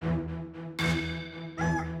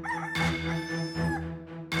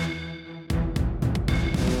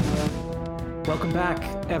Welcome back,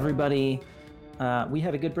 everybody. We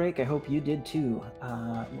had a good break. I hope you did too.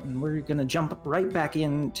 And we're going to jump right back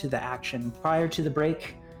into the action. Prior to the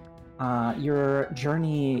break, your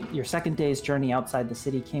second day's journey outside the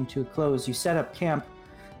city came to a close. You set up camp,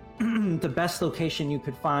 the best location you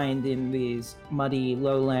could find in these muddy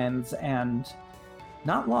lowlands, and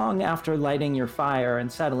not long after lighting your fire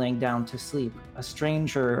and settling down to sleep, a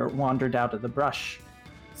stranger wandered out of the brush,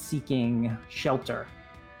 seeking shelter.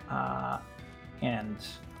 And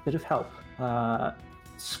a bit of help.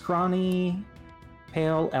 Scrawny,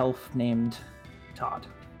 pale elf named Todd.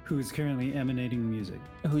 Who's currently emanating music.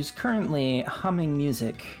 Who's currently humming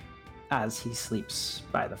music as he sleeps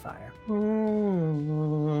by the fire.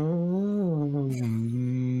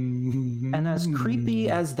 And as creepy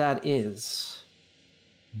as that is,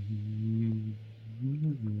 and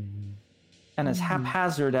as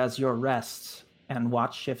haphazard as your rest and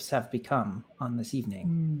watch shifts have become on this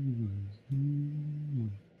evening,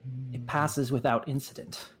 it passes without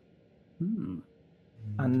incident. And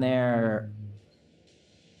there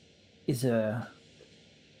is a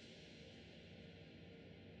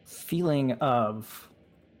feeling of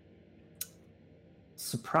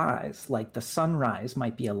surprise, like the sunrise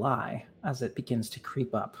might be a lie, as it begins to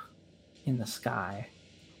creep up in the sky.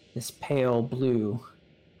 This pale blue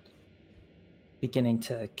beginning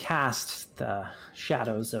to cast the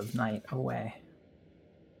shadows of night away.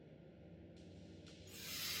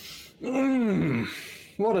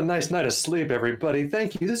 What a nice night of sleep, everybody.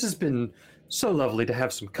 Thank you. This has been so lovely to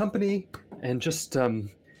have some company and just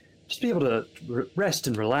be able to rest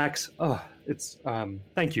and relax. Oh, it's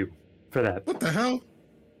thank you for that. What the hell?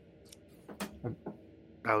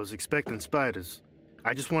 I was expecting spiders.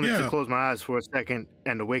 I just wanted to close my eyes for a second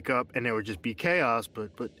and to wake up and there would just be chaos, but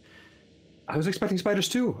I was expecting spiders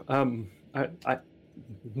too.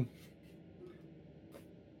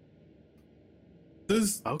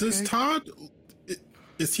 Does Todd,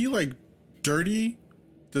 is he like dirty?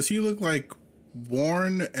 Does he look like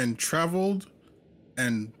worn and traveled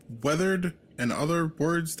and weathered and other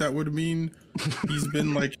words that would mean he's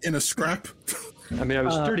been like in a scrap? I mean, I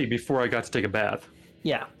was dirty before I got to take a bath.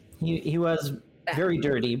 Yeah, he was very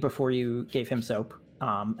dirty before you gave him soap.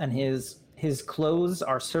 And his clothes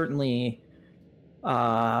are certainly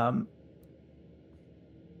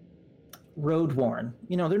road worn.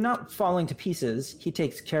 You know, they're not falling to pieces. He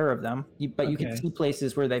takes care of them, but you can see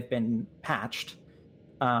places where they've been patched.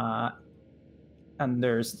 And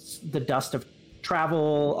there's the dust of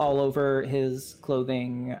travel all over his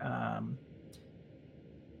clothing.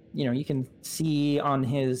 You know, you can see on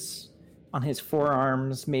his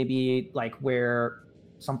forearms maybe like where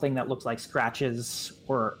something that looks like scratches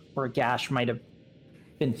or a gash might have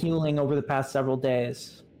been healing over the past several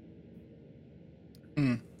days.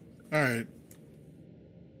 All right.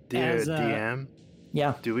 Dear DM,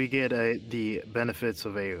 yeah, do we get the benefits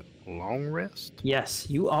of a long rest? Yes,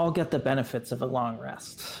 you all get the benefits of a long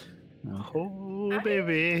rest. Oh,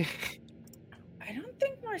 baby. I don't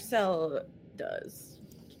think Marcel does.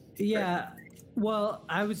 Yeah, well,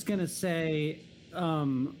 I was gonna say,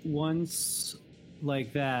 once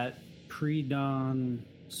like that pre-dawn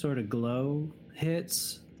sort of glow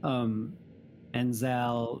hits,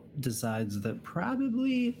 Enzal decides that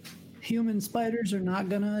probably human spiders are not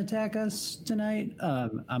gonna attack us tonight.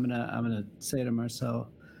 I'm gonna say to Marcel,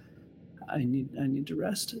 I need to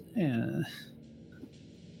rest. And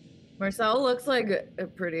Marcel looks like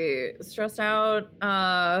pretty stressed out,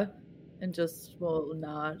 and just will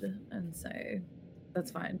nod and say, "That's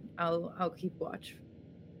fine. I'll keep watch."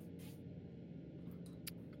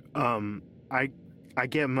 I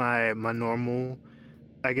get my normal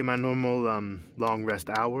long rest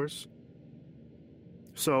hours.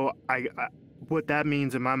 So I what that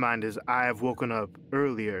means in my mind is I have woken up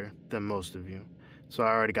earlier than most of you. So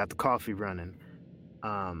I already got the coffee running.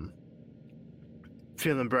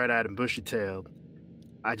 Feeling bright-eyed and bushy-tailed.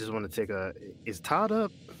 I just want to take is Todd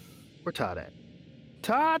up? Where Todd at?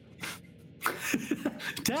 Todd?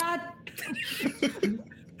 Todd!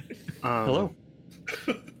 Hello?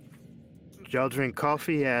 Y'all drink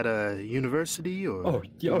coffee at a university or?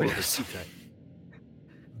 Yes.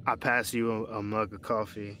 I pass you a mug of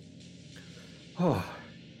coffee. Oh,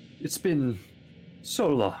 it's been so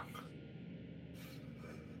long.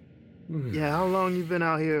 Yeah, how long you been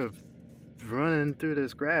out here running through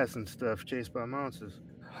this grass and stuff, chased by monsters?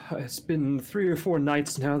 It's been 3 or 4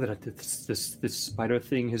 nights now that this spider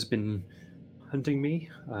thing has been hunting me.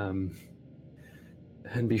 And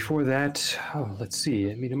before that, let's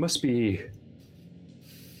see. I mean, it must be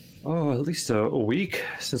at least a week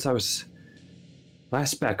since I was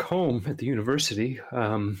last back home at the university.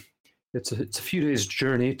 It's a few days'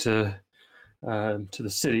 journey to to the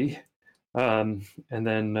city. And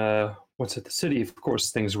then once at the city, of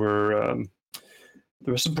course, things were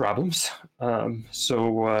there were some problems.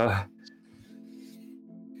 So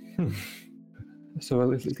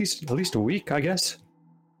at least a week, I guess.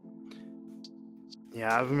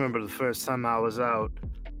 Yeah, I remember the first time I was out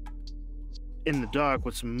in the dark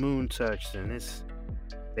with some moon touch, and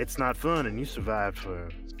it's not fun. And you survived for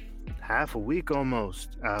half a week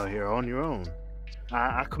almost out here on your own.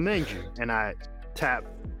 I commend you, and I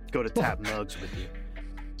go to tap Nugs with you.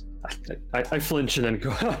 I flinch and then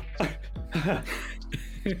go.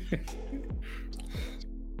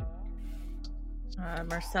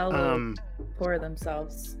 Marcel will pour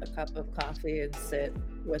themselves a cup of coffee and sit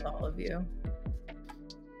with all of you.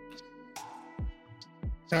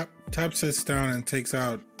 Tap sits down and takes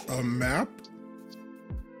out a map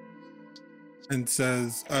and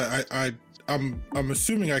says, I'm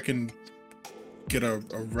assuming I can get a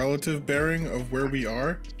relative bearing of where we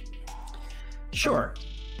are. Sure.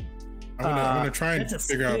 I'm gonna try and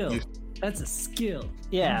figure out. That's a skill.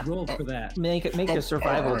 Yeah. You roll for that. Make a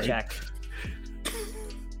survival right. check.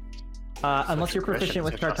 Unless you're aggression, proficient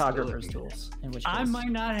with such cartographer's hostility. tools. In which I case.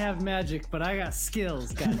 might not have magic, but I got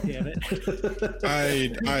skills. God damn it!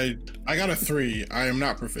 I got a 3. I am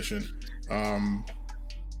not proficient.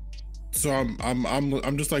 So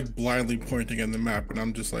I'm just like blindly pointing at the map, and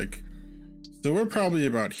I'm just like, so we're probably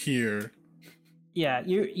about here. Yeah,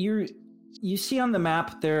 you see on the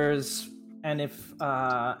map there's, and if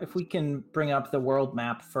we can bring up the world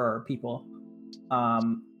map for people,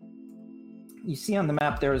 you see on the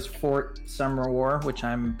map there's Fort Summer War, which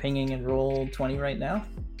I'm pinging in roll 20 right now.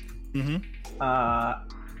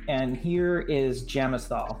 And here is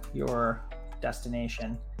Jamithal, your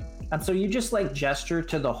destination. And so you just like gesture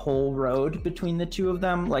to the whole road between the two of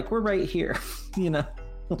them, like we're right here,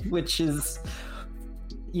 which is,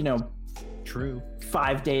 True.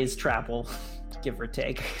 5 days travel, give or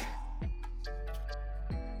take.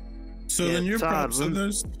 So Yeah, then you're Todd,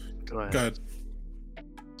 probably Go ahead. Go ahead.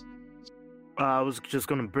 I was just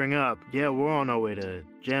gonna bring up, we're on our way to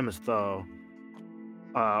Jamithal.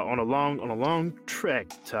 On a long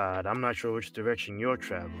trek, Todd. I'm not sure which direction you're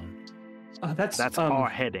traveling. That's our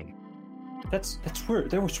heading.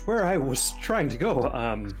 That was where I was trying to go.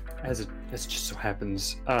 As it just so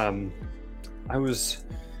happens,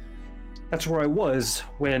 that's where I was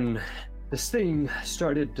when this thing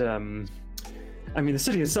started. The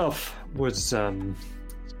city itself was.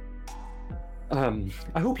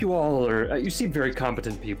 I hope you all are. You seem very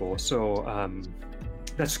competent people, so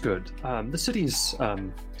that's good. The city's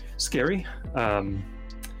scary, and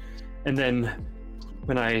then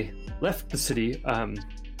when I left the city,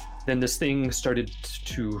 then this thing started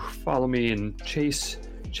to follow me and chase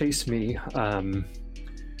me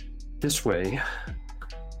this way.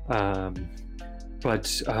 But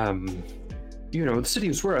the city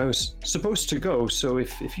is where I was supposed to go. So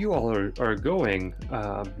if you all are going,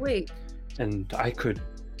 Wait, and I could,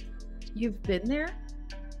 you've been there?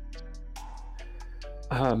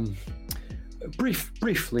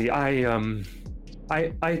 briefly, I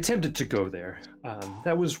attempted to go there.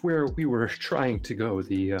 That was where we were trying to go.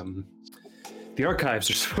 The archives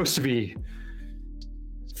are supposed to be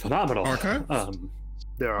phenomenal. Archives?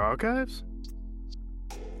 There are archives?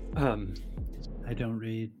 I don't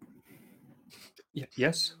read.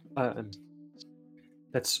 Yes.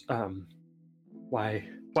 That's why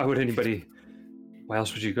would anybody? Why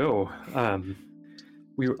else would you go?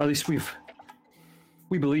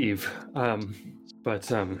 We believe, but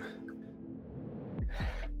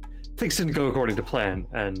things didn't go according to plan,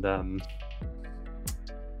 and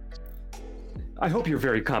I hope you're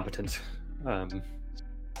very competent.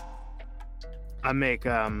 I make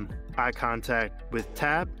eye contact with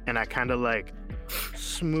Tap, and I kind of like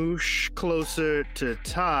smoosh closer to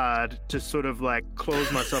Todd to sort of like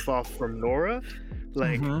close myself off from Nora.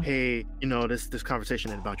 Like, hey, this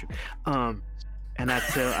conversation ain't about you. And I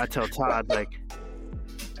tell Todd, like,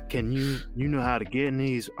 can you know how to get in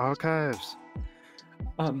these archives?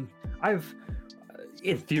 I've,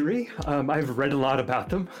 in theory, I've read a lot about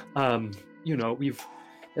them. We've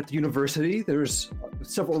at the university. There's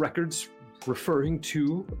several records referring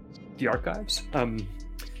to the archives.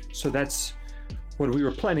 So that's what we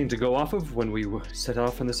were planning to go off of when we set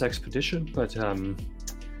off on this expedition. But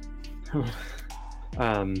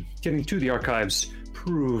getting to the archives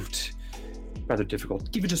proved rather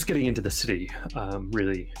difficult. Even just getting into the city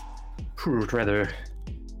really proved rather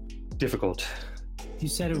difficult. You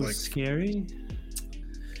said it was scary?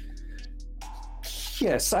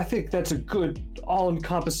 Yes, I think that's a good,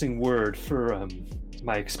 all-encompassing word for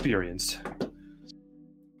my experience.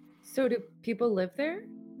 So do people live there?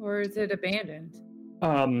 Or is it abandoned?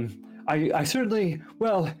 I certainly,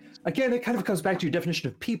 well, again, it kind of comes back to your definition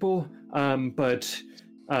of people, but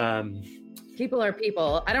People are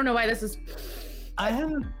people. I don't know why this is. I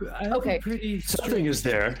have Okay. a pretty something is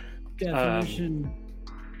there. definition.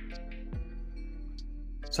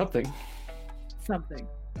 Something. Something.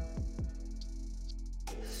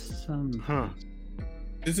 Some Huh.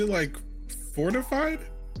 Is it like fortified?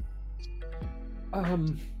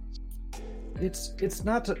 It's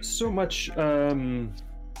not so much.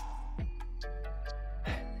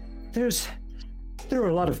 There are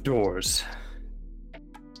a lot of doors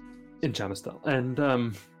in Jamistal, and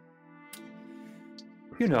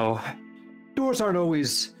doors aren't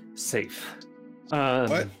always safe.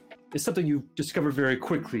 What? It's something you discover very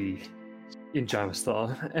quickly in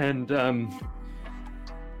Jamistal, and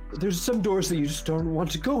there's some doors that you just don't want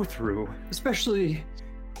to go through, especially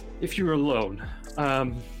if you're alone.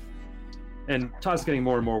 And Todd's getting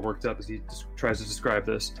more and more worked up as he tries to describe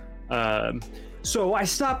this. So I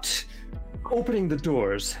stopped opening the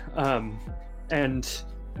doors and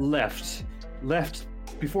left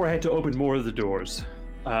before I had to open more of the doors.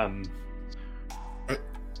 Are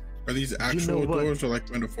these actual what? doors or like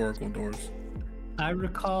metaphorical doors? I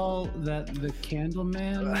recall that the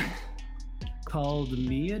Candleman called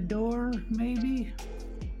me a door, maybe?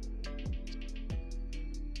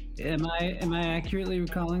 Am I accurately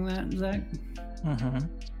recalling that, Zach?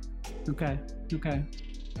 Mm-hmm. Okay.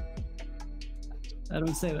 I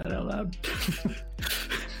don't say that out loud.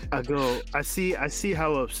 I see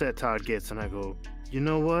how upset Todd gets, and I go, you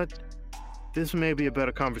know what? This may be a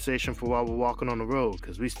better conversation for while we're walking on the road,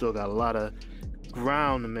 because we still got a lot of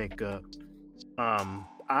ground to make up.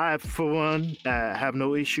 I, for one, have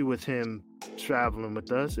no issue with him traveling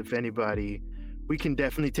with us. If anybody, we can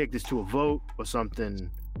definitely take this to a vote or something,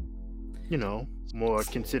 more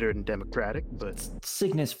considered and democratic, but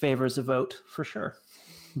Cygnus favors a vote for sure.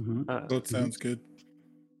 That sounds good.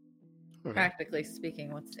 Practically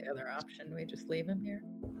speaking, what's the other option? We just leave him here?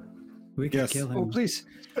 We can Yes. kill him. Oh, please.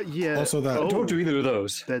 yeah. Also that. Don't do either of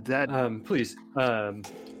those. that. Please.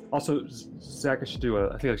 Also, Zach, I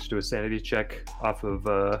think I should do a sanity check off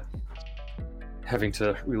of having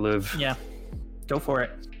to relive. Yeah, go for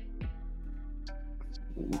it.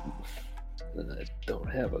 I don't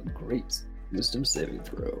have a great wisdom saving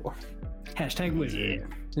throw. Hashtag wizard.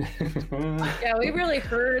 Yeah, we really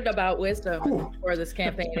heard about wisdom for this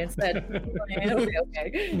campaign. Instead, it'll be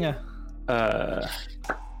okay. Yeah.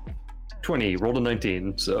 20, rolled a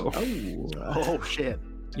 19, so. Oh shit.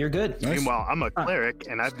 You're good. Nice. Meanwhile, I'm a cleric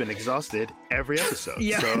and I've been exhausted every episode.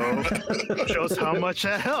 Yeah. So shows how much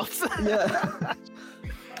that helps. Yeah.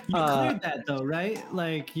 You cleared that though, right?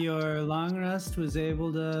 Like your long rest was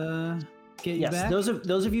able to get you Yes, back? those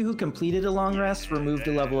of you who completed a long rest removed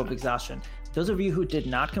a level of exhaustion. Those of you who did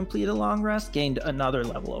not complete a long rest gained another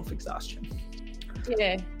level of exhaustion.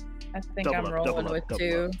 Yeah, I think Double I'm up, rolling double up, with double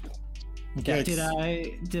 2. Okay. Did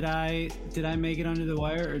I make it under the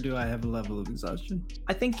wire, or do I have a level of exhaustion?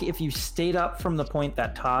 I think if you stayed up from the point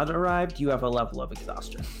that Todd arrived, you have a level of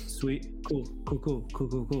exhaustion. Sweet. Cool.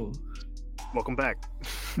 Welcome back.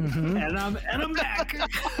 Mm-hmm. And I'm back.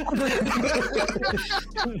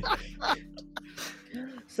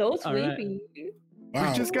 So All right. sleepy.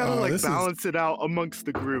 Wow. We just gotta this is- balance it out amongst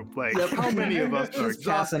the group. Like how many of us are Just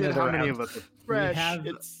passing exhausted? it How many around. of us are fresh? have-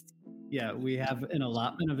 It's We have an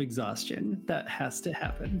allotment of exhaustion that has to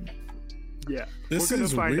happen. yeah. This We're gonna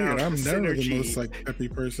is find weird. out I'm the never the synergy. most like peppy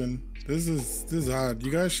person. This is odd.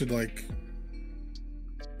 You guys should like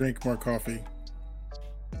drink more coffee.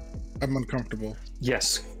 I'm uncomfortable.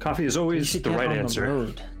 Yes, coffee is You always should the get right on answer. the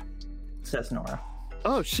road, says Nora.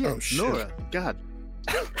 Oh shit, Oh, shit. Nora. God.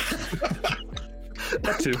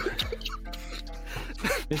 That too.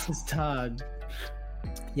 This is Todd.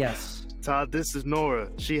 Yes, Todd, this is Nora.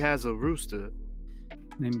 She has a rooster.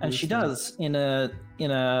 Named and she Brewster. does in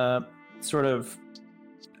a sort of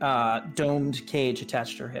domed cage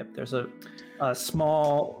attached to her hip. There's a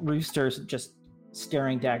small rooster just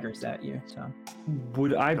staring daggers at you, Tom.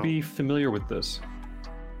 Would I be familiar with this?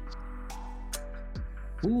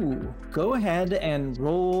 Ooh, go ahead and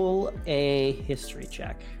roll a history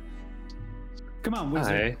check. Come on,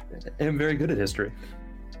 wizard. I am very good at history.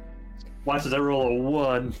 Watch as I roll a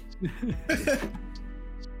 1.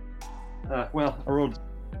 Well, I rolled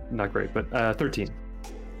not great, but 13.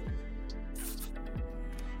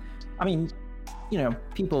 I mean,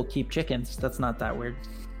 people keep chickens. That's not that weird.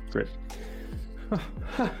 Great.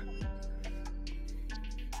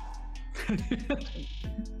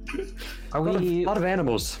 Are A we? lot of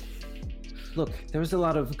animals. Look, there was a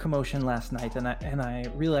lot of commotion last night, and I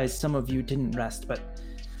realized some of you didn't rest. But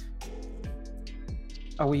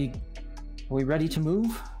Are we ready to move?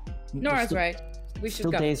 We're Nora's still- right. We should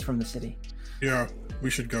Still go. days from the city. Yeah,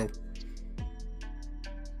 we should go.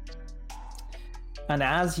 And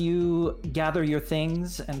as you gather your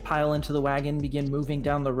things and pile into the wagon, begin moving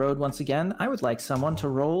down the road once again, I would like someone to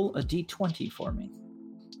roll a d20 for me.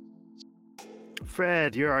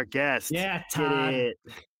 Fred, you're our guest. Yeah, Get Todd. it.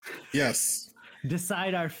 Yes.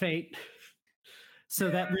 Decide our fate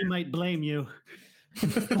so that we might blame you.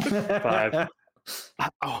 5.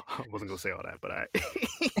 Oh, I wasn't gonna say all that, but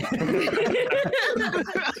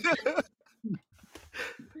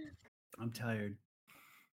I'm tired.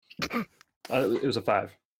 It was a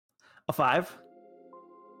 5. A 5?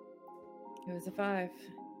 It was a 5.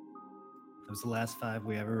 That was the last 5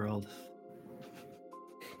 we ever rolled.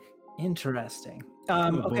 Interesting.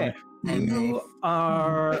 Oh, boy. Okay. Oh, You no.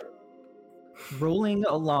 are rolling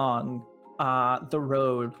along the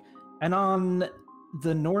road, and on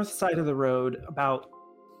the north side of the road, about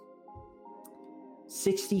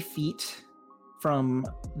 60 feet from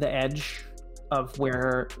the edge of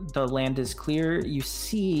where the land is clear, you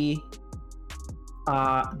see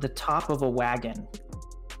the top of a wagon.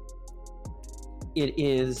 It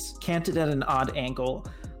is canted at an odd angle,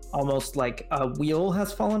 almost like a wheel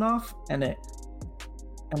has fallen off, and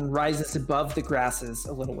rises above the grasses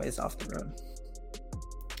a little ways off the road.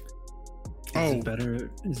 Is it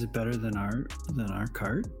better? Is it better than our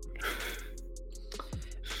cart?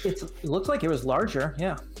 It looks like it was larger,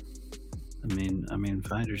 yeah. I mean,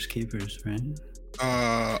 finders keepers,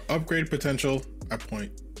 right? Upgrade potential at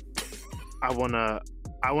point. I wanna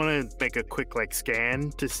make a quick scan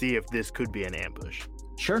to see if this could be an ambush.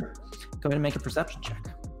 Sure. Go ahead and make a perception check.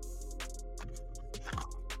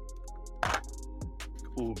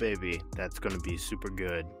 Ooh, baby, that's gonna be super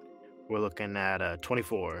good. We're looking at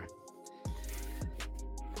 24.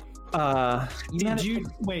 Did you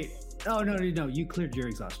wait? Oh no! You cleared your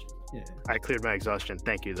exhaustion. Yeah. I cleared my exhaustion.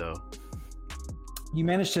 Thank you, though. You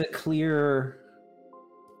managed to clear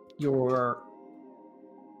your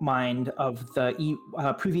mind of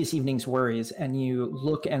the previous evening's worries, and you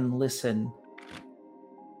look and listen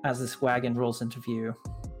as this wagon rolls into view.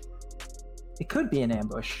 It could be an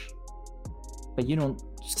ambush, but you don't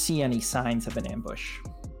see any signs of an ambush.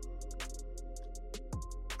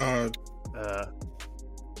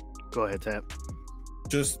 Go ahead, Tap.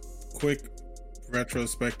 Just quick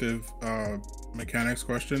retrospective mechanics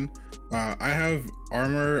question. I have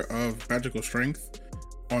armor of magical strength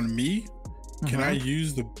on me. Can I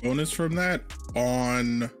use the bonus from that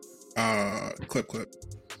on Clip?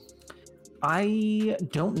 I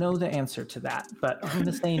don't know the answer to that, but I'm going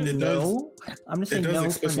to say It no. I'm going to say It does no for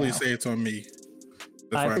explicitly now. say it's on me.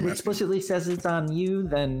 That's why If I'm it asking. explicitly says it's on you,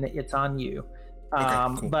 then it's on you.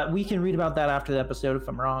 Cool. But we can read about that after the episode if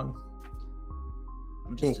I'm wrong.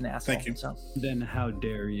 I'm just Cool. an asshole. Thank you. So, Then how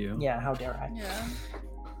dare you? yeah, how dare I?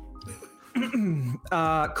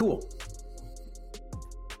 Yeah. Cool.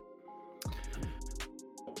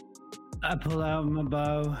 I pull out my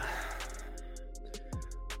bow.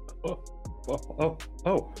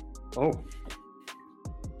 Oh.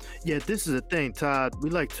 Yeah, this is a thing, Todd. We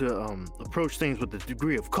like to approach things with a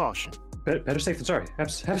degree of caution. Better safe than sorry.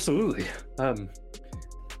 Absolutely. And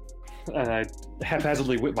I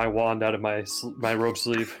haphazardly whip my wand out of my robe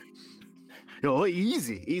sleeve. Yo,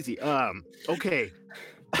 easy. Okay.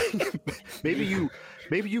 maybe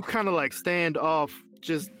you kind of stand off.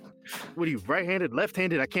 Just what are you, right-handed,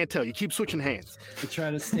 left-handed? I can't tell. You keep switching hands. I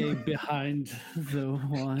try to stay behind the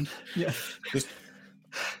wand. Yeah.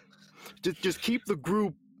 Just keep the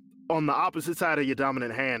group on the opposite side of your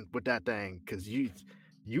dominant hand with that thing, because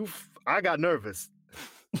I got nervous.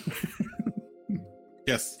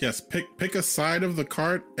 Yes. Pick a side of the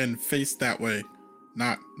cart and face that way,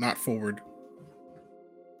 not forward.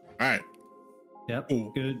 All right. Yep.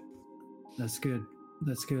 Cool. Good. That's good.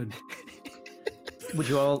 Would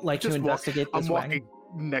you all like to Just investigate this I'm wagon?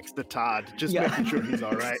 walking next to Todd, just Yeah. making sure he's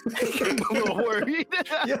all right. I'm a little worried.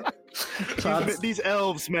 Yeah. Todd's- These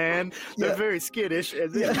elves, man, they're Yeah. very skittish, and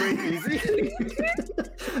they're crazy.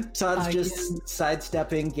 Todd's I just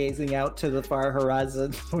sidestepping, gazing out to the far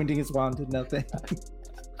horizon, pointing his wand to nothing.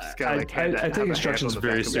 Just gotta, I take instructions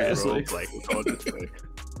very seriously.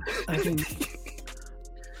 I can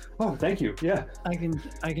Oh, thank you. Yeah. I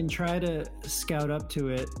can try to scout up to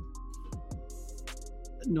it.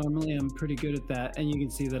 Normally I'm pretty good at that, and you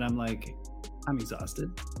can see that I'm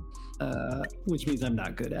exhausted. Which means I'm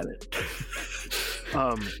not good at it.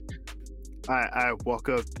 I walk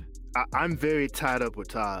up. I'm very tied up with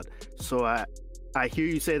Todd, so I hear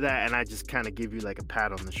you say that, and I just kind of give you a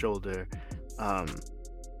pat on the shoulder,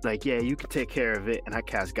 yeah, you can take care of it, and I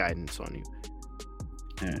cast guidance on you.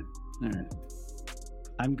 All right.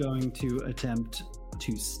 I'm going to attempt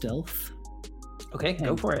to stealth. Okay,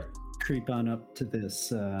 go for it. Creep on up to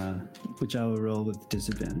this, which I will roll with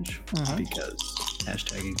disadvantage because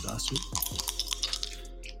 #exhausted.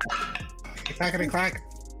 Clackety clack.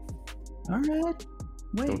 All right.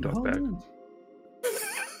 Wait, Don't duck hold back. on.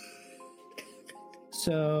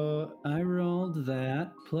 So I rolled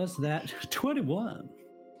that plus that 21.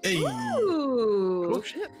 Hey. Ooh. Oh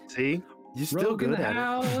shit! See, you're still Rogue in good the at it.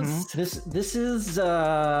 house. This is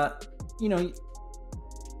you know,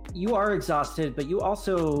 you are exhausted, but you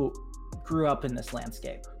also grew up in this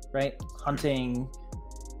landscape, right? Hunting,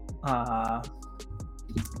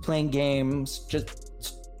 playing games,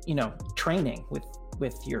 just training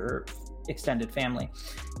with your extended family,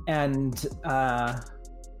 and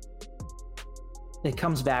it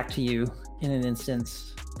comes back to you in an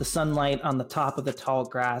instant. The sunlight on the top of the tall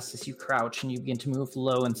grass as you crouch and you begin to move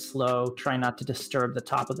low and slow. Try not to disturb the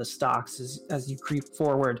top of the stalks as you creep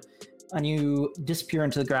forward, and you disappear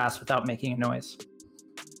into the grass without making a noise.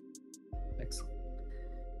 Excellent.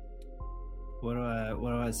 What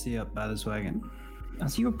do I see up by this wagon?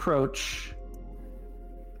 As you approach,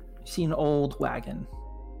 you see an old wagon.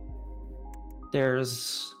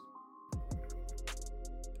 There's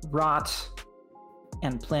rot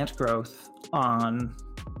and plant growth on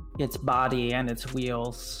its body and its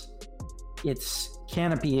wheels. Its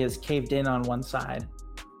canopy is caved in on one side.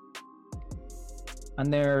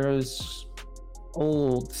 And there's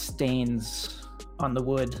old stains on the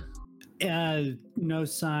wood. No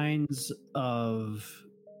signs of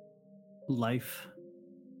life.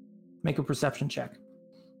 Make a perception check.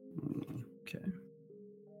 Okay.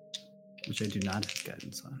 Which I do not have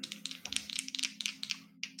guidance on.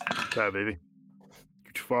 Sorry, baby.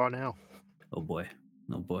 You're too far now. Oh boy.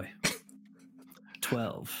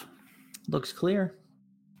 12. Looks clear.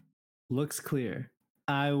 Looks clear.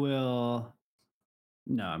 I will.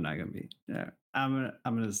 No, I'm not gonna be. I'm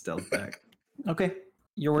gonna stealth back. Okay.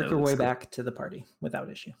 You work That your way looks cool. back to the party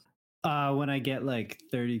without issue. When I get like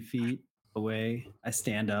 30 feet away, I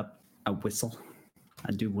stand up. I whistle.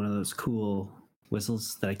 I do one of those cool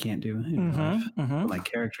whistles that I can't do in real life. But my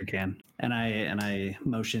character can, and I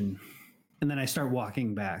motion, and then I start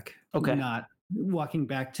walking back. Okay. Not walking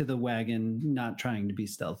back to the wagon, not trying to be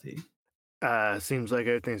stealthy. Seems like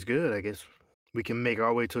everything's good. I guess we can make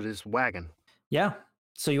our way to this wagon. Yeah.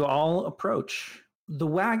 So you all approach the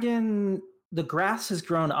wagon. The grass has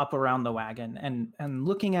grown up around the wagon, and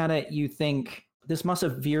looking at it, you think this must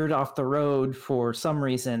have veered off the road for some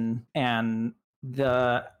reason, and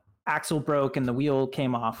the axle broke and the wheel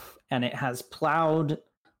came off, and it has plowed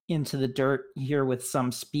into the dirt here with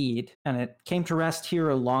some speed, and it came to rest here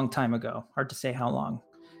a long time ago. Hard to say how long.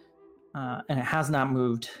 And it has not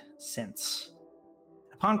moved since.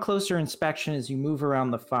 Upon closer inspection, as you move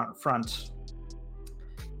around the front,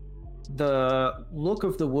 the look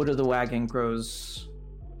of the wood of the wagon grows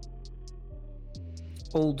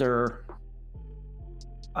older,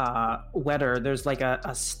 wetter. There's like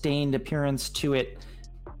a stained appearance to it,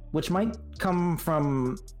 which might come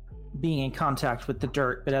from being in contact with the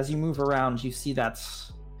dirt, but as you move around, you see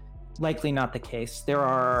that's likely not the case. There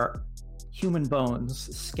are human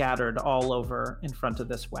bones scattered all over in front of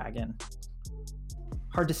this wagon.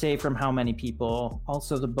 Hard to say from how many people.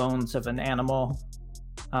 Also the bones of an animal.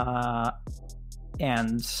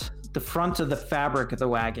 And the front of the fabric of the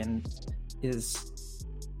wagon is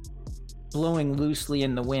blowing loosely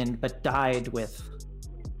in the wind, but dyed with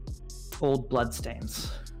old bloodstains.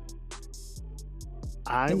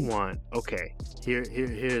 Here's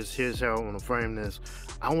how I want to frame this.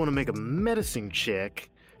 I want to make a medicine check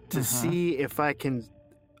to see if I can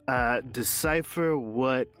decipher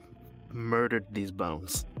what murdered these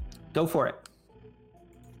bones. Go for it.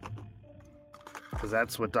 Because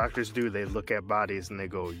that's what doctors do. They look at bodies and they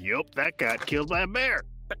go, yup, that got killed by a bear.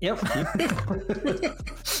 Yep.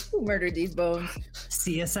 Who murdered these bones?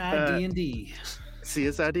 CSI D&D.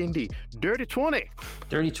 CSI D&D. Dirty 20.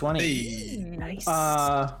 Dirty 20. Hey. Nice.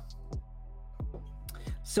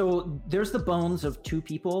 So there's the bones of two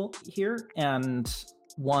people here and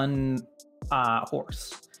one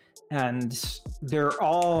horse, and they're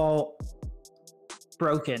all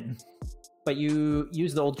broken, but you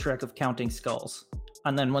use the old trick of counting skulls,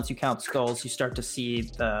 and then once you count skulls, you start to see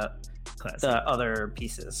the other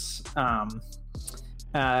pieces, and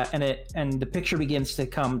the picture begins to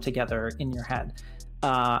come together in your head.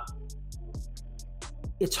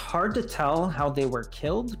 It's hard to tell how they were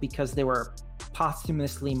killed because they were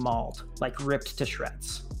posthumously mauled, like ripped to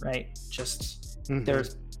shreds, right? Just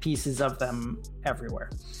there's pieces of them everywhere,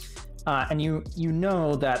 and you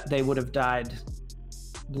know that they would have died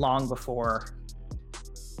long before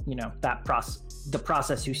that the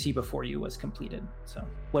process you see before you was completed. So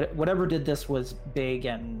whatever did this was big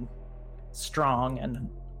and strong and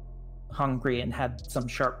hungry and had some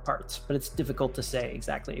sharp parts, but it's difficult to say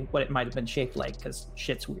exactly what it might have been shaped like because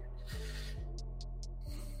shit's weird.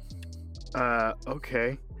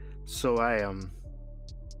 Okay. So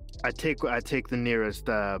I take the nearest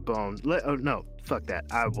bone. Oh no, fuck that.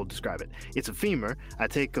 I will describe it. It's a femur. I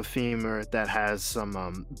take a femur that has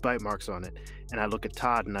some bite marks on it, and I look at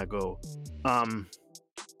Todd and I go,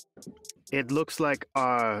 it looks like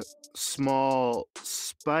our small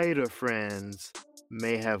spider friends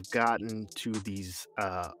may have gotten to these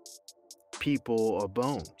people or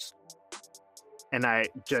bones. And I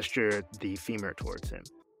gesture the femur towards him.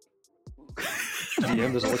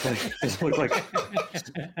 DM doesn't look like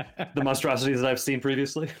the monstrosities that I've seen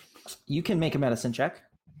previously. You can make a medicine check.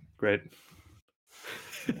 Great.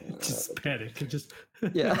 Just panic. Just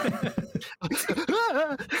Yeah.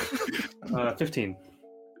 15.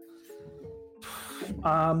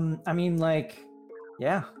 I mean, like,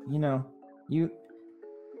 yeah,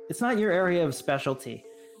 it's not your area of specialty.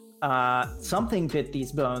 Something bit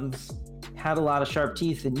these bones, had a lot of sharp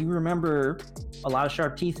teeth, and you remember a lot of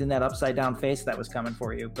sharp teeth in that upside down face that was coming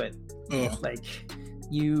for you, but like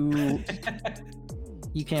you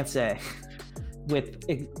can't say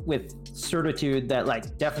with certitude that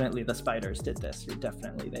like definitely the spiders did this or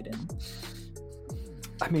definitely they didn't.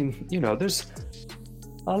 I mean, there's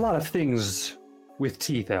a lot of things with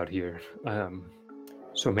teeth out here.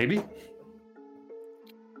 So maybe?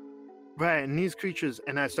 Right, and these creatures,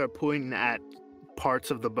 and I start pointing at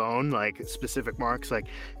parts of the bone, like specific marks. Like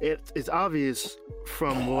it's obvious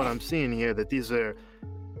from what I'm seeing here that these are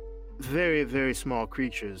very, very small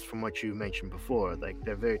creatures from what you mentioned before. Like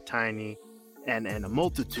they're very tiny and a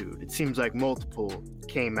multitude. It seems like multiple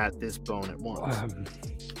came at this bone at once.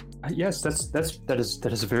 Yes, that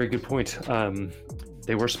is a very good point.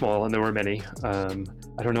 They were small and there were many. I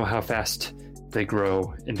don't know how fast they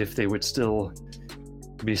grow and if they would still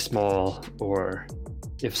be small or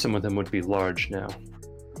if some of them would be large now.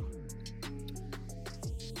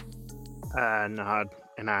 Nod,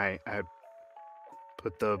 and I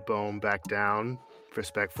put the bone back down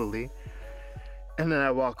respectfully, and then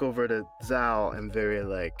I walk over to Zal and very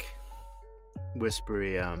like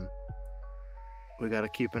whispery, we gotta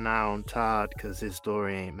keep an eye on Todd because his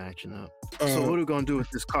story ain't matching up. So what are we gonna do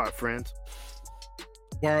with this cart, friends?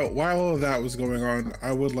 While all of that was going on,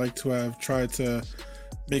 I would like to have tried to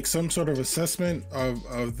make some sort of assessment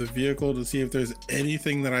of the vehicle to see if there's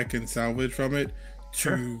anything that I can salvage from it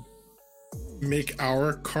to make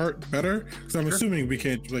our cart better. Because I'm assuming we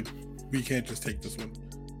can't just take this one.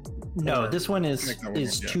 No, this one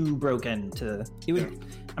is too broken to. It would. Yeah.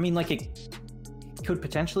 I mean, like it could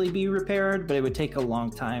potentially be repaired, but it would take a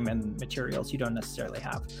long time and materials you don't necessarily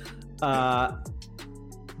have.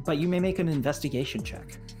 But you may make an investigation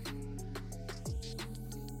check.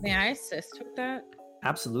 May I assist with that?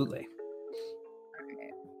 Absolutely. Okay.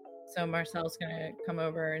 So Marcel's gonna come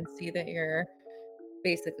over and see that you're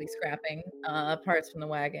basically scrapping parts from the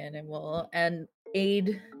wagon, and will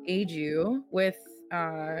aid you with.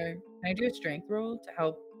 Can I do a strength roll to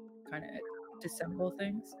help kind of disassemble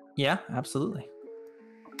things? Yeah, absolutely.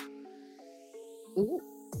 Ooh,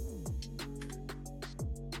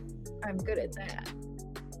 I'm good at that.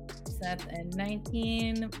 So that's a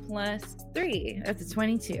 19 plus 3. That's a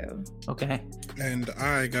 22. Okay. And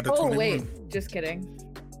I got a 21. Oh, wait. Just kidding.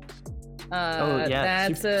 Yeah.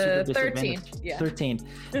 That's a 13. Yeah. 13.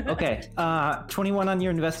 Okay. 21 on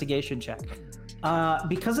your investigation check.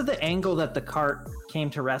 Because of the angle that the cart came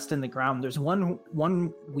to rest in the ground, there's one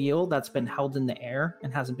wheel that's been held in the air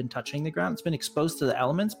and hasn't been touching the ground. It's been exposed to the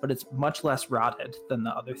elements, but it's much less rotted than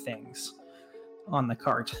the other things on the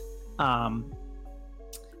cart.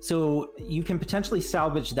 So you can potentially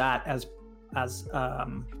salvage that as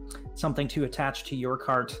something to attach to your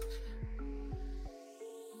cart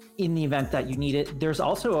in the event that you need it. There's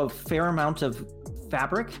also a fair amount of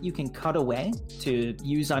fabric you can cut away to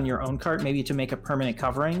use on your own cart, maybe to make a permanent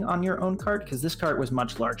covering on your own cart, because this cart was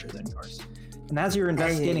much larger than yours. And as you're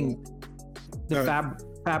investigating the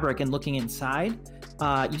fabric and looking inside,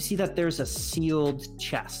 you see that there's a sealed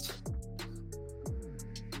chest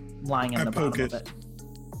lying in the bottom of it.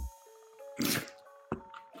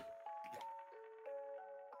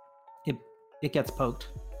 It gets poked.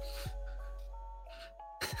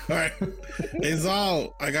 All right, hey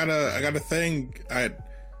Zal, I got a thing. And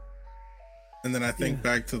then I think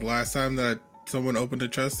back to the last time that someone opened a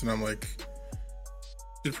chest, and I'm like,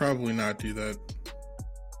 should probably not do that.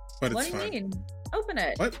 But what it's do you fine. mean? Open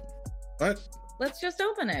it. What? Let's just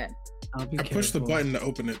open it. I'll be I pushed the careful. button to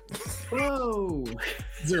open it. Whoa!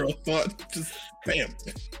 Zero thought. Just bam.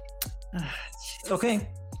 Okay.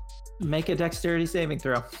 Make a dexterity saving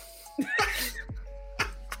throw.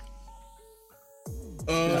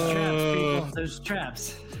 There's traps, people. There's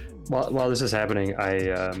traps. While this is happening,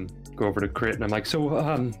 I go over to Crit and I'm like,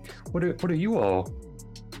 so what are you all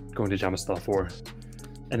going to Jamastal for?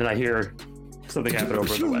 And then I hear something happen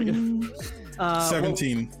over the wagon.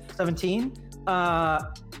 17. 17.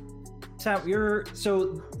 Sam, you're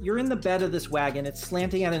in the bed of this wagon. It's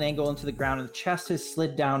slanting at an angle into the ground, and the chest has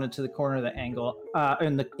slid down into the corner of the angle,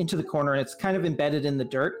 into the corner, and it's kind of embedded in the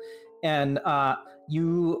dirt. And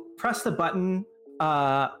you press the button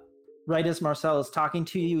right as Marcel is talking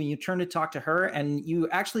to you, and you turn to talk to her, and you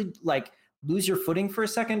actually like lose your footing for a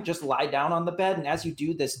second, just lie down on the bed, and as you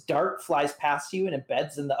do, this dart flies past you and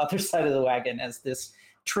embeds in the other side of the wagon as this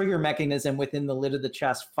trigger mechanism within the lid of the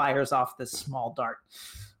chest fires off this small dart.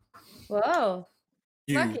 Whoa.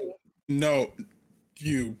 Lucky. No,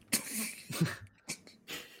 you.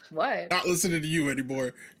 What? Not listening to you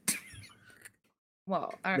anymore.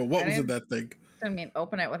 Well, But what was in that thing? I mean,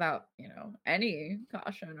 open it without, any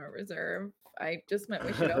caution or reserve. I just meant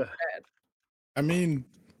we should open it. I mean,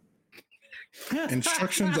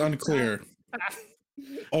 instructions unclear.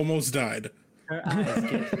 Almost died. Their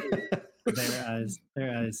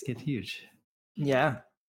eyes get huge. Yeah.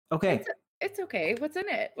 Okay. It's okay. What's in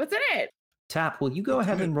it? What's in it? Tap, will you go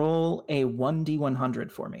ahead and roll a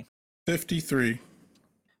 1d100 for me? 53.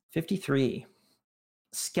 53.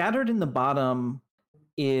 Scattered in the bottom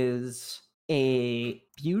is a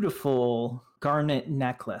beautiful garnet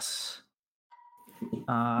necklace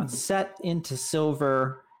set into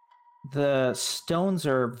silver. The stones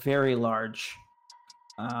are very large,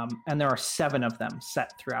 and there are 7 of them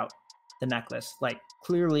set throughout the necklace. Like,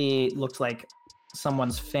 clearly looks like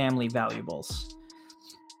someone's family valuables.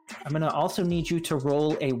 I'm going to also need you to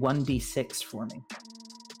roll a 1d6 for me.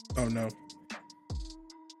 Oh no.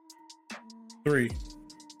 3.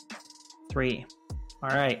 3. All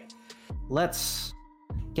right. Let's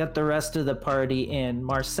get the rest of the party in.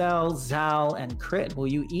 Marcel, Zal, and Crit, will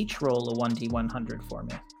you each roll a 1d100 for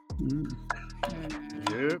me?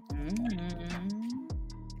 Yep.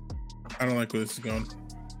 I don't like where this is going.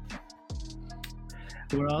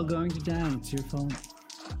 We're all going to die. It's your fault.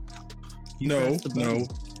 You No, pressed the button. no.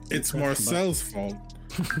 It's Marcel's fault.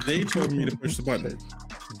 They told me to push the button.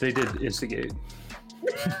 They did instigate.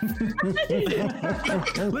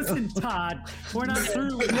 Listen, Todd, we're not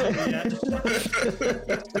through with it yet.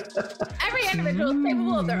 Every individual is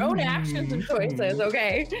capable of their own actions and choices,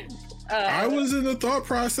 okay? I was in the thought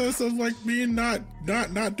process of like being not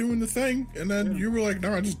doing the thing, and then you were like,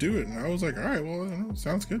 "No, just do it," and I was like, "All right, well,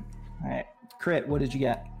 sounds good." All right. Crit, what did you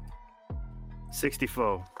get?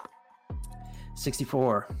 64.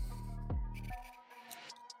 64.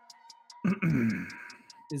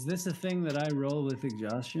 Is this a thing that I roll with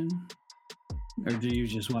exhaustion? Or do you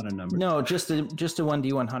just want a number? No, just a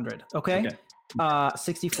 1d100. Okay.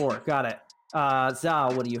 64. Got it.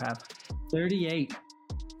 Zal, what do you have? 38.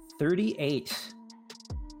 38.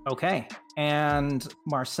 Okay. And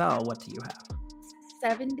Marcel, what do you have?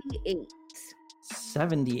 78.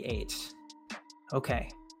 78. Okay.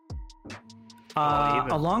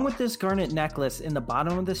 Even. Along with this garnet necklace, in the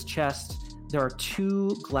bottom of this chest, there are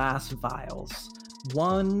 2 glass vials.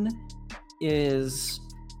 One is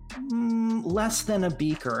less than a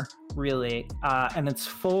beaker, really, and it's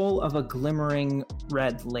full of a glimmering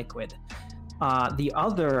red liquid. The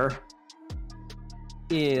other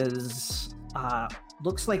is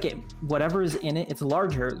looks like it. Whatever is in it, it's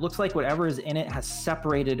larger. It looks like whatever is in it has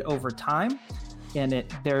separated over time, and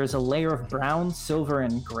there's a layer of brown, silver,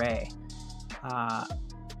 and gray.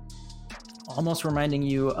 Almost reminding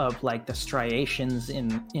you of like the striations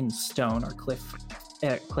in stone or cliff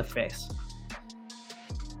face.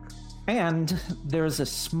 And there's a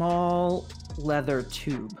small leather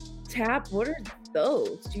tube. Tap, what are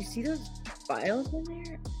those? Do you see those vials in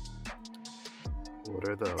there? What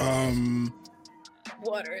are those?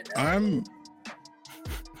 What are those?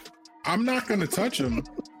 I'm not gonna touch them.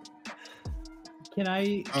 Can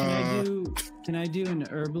I do an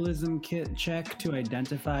herbalism kit check to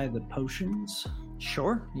identify the potions?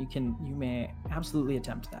 Sure, you may absolutely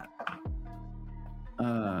attempt that.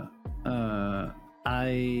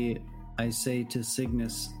 I say to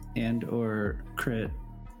Cygnus and or Crit,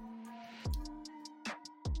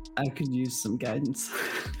 I could use some guidance.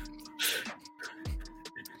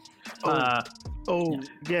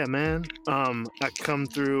 Yeah, man. I come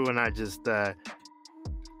through and I just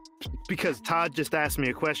because Todd just asked me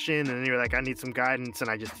a question and you're like, I need some guidance, and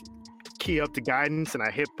I just key up the guidance and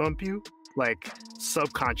I hit bump you. like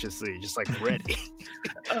subconsciously, just like ready.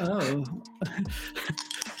 Oh.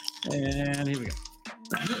 And here we go.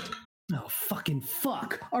 Oh, fucking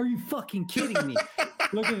fuck. Are you fucking kidding me?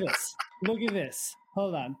 Look at this. Look at this.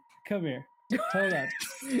 Hold on. Come here. Hold on.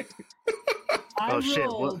 I Oh shit!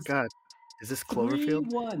 What? rolled God, is this 3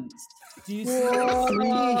 Cloverfield? ones. Do you see? Three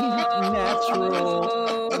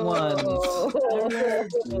natural ones.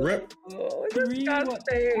 Rip. Three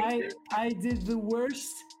I did the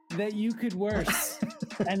worst that you could worse.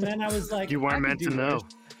 And then I was like, You I weren't could meant do to know. worse.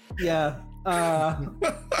 Yeah.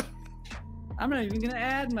 I'm not even gonna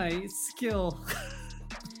add my skill.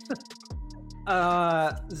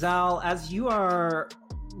 Zal, as you are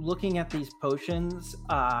looking at these potions,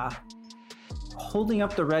 holding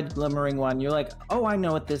up the red glimmering one, you're like, oh, I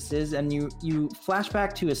know what this is. And you flash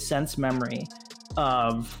back to a sense memory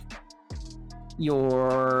of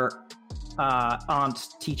your aunt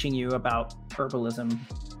teaching you about herbalism.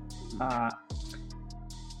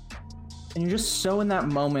 And you're just so in that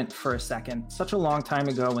moment for a second, such a long time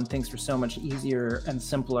ago when things were so much easier and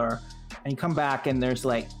simpler. And you come back and there's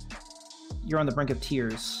like, you're on the brink of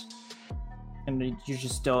tears. And you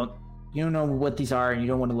just you don't know what these are and you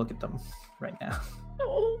don't want to look at them right now.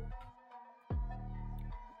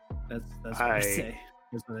 That's what I say.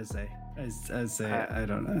 That's what I say. I say I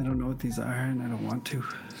don't know what these are and I don't want to.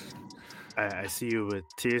 I see you with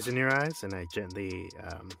tears in your eyes, and I gently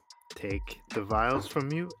take the vials from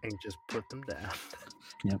you and just put them down.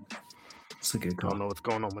 Yep. It's a good I call. don't know what's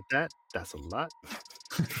going on with that. That's a lot.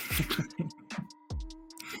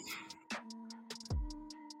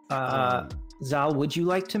 Zal, would you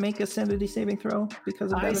like to make a sanity saving throw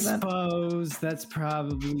because of that I event? suppose that's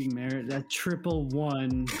probably that triple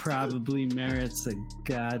one probably merits a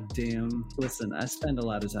goddamn. Listen, I spend a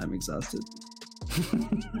lot of time exhausted.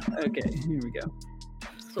 Okay, here we go.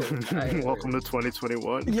 So tired. Welcome to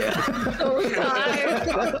 2021. Yeah. So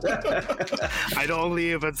tired. I don't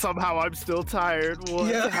leave, and somehow I'm still tired.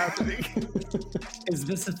 What's happening? Is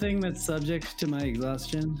this a thing that's subject to my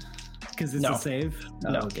exhaustion? Because it's No. a save?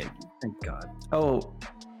 No. Oh, okay. Thank God. Oh,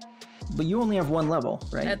 but you only have one level,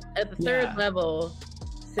 right? At the third Yeah. level,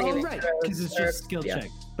 saving Oh, right. throws Because it's are- just skill yeah. check.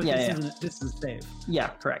 But Yeah, this is save. Yeah,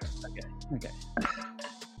 correct. Okay.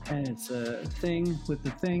 And it's a thing with the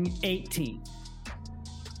thing 18.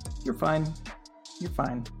 You're fine. You're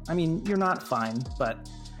fine. I mean, you're not fine, but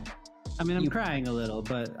I mean, I'm You- crying a little,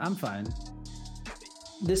 but I'm fine.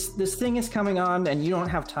 this thing is coming on and you don't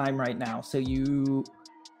have time right now, so you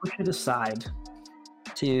push it aside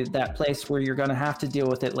to that place where you're going to have to deal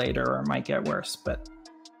with it later or it might get worse, but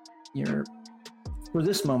for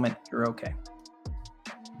this moment you're okay.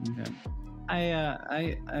 Okay.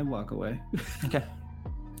 I walk away. Okay.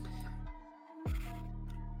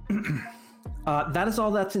 That is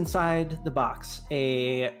all that's inside the box.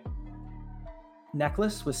 A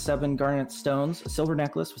necklace with 7 garnet stones, a silver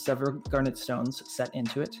necklace with 7 garnet stones set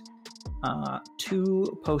into it,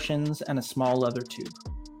 2 potions, and a small leather tube.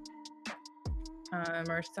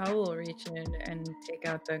 Marcel will reach in and take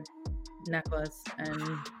out the necklace and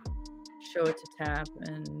show it to Tab.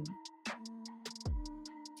 And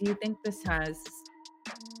do you think this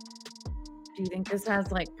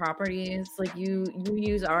has like properties? Like you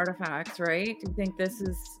use artifacts, right? Do you think this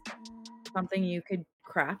is something you could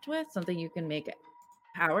craft with, something you can make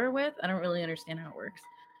power with? I don't really understand how it works.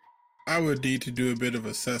 I would need to do a bit of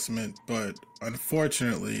assessment, but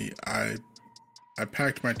unfortunately, I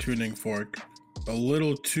packed my tuning fork a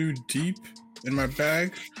little too deep in my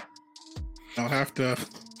bag. I'll have to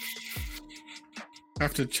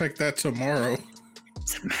check that tomorrow.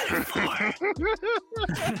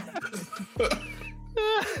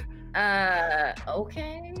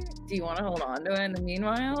 Okay. Do you want to hold on to it in the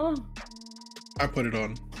meanwhile? I put it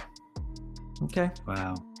on. Okay.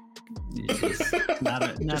 Wow. Jesus. Not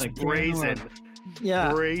a Just brazen.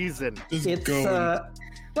 Yeah. Brazen. Just It's going.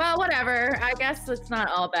 Well, whatever. I guess it's not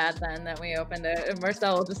all bad then that we opened it. And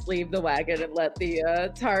Marcel will just leave the wagon and let the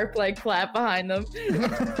tarp like flap behind them.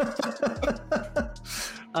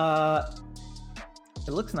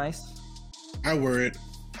 It looks nice. I wear it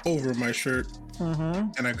over my shirt, Mm-hmm.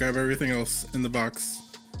 and I grab everything else in the box.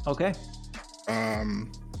 Okay. I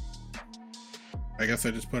guess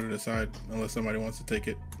I just put it aside unless somebody wants to take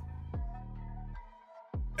it.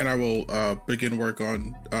 And I will begin work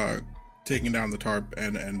on taking down the tarp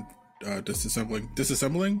and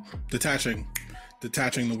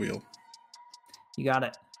detaching the wheel. You got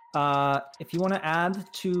it. If you want to add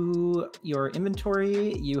to your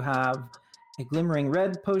inventory, you have a glimmering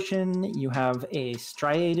red potion, you have a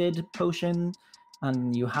striated potion,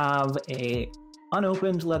 and you have a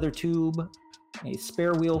unopened leather tube, a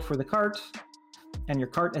spare wheel for the cart, and your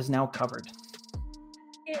cart is now covered.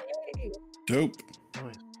 Yay. Dope.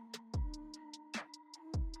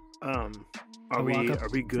 Are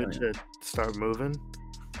we good to start moving?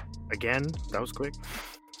 Again? That was quick.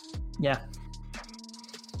 Yeah.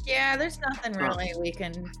 Yeah, there's nothing really we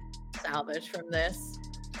can salvage from this.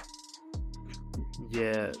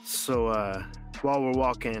 Yeah, so while we're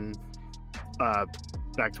walking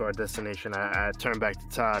back to our destination, I turn back to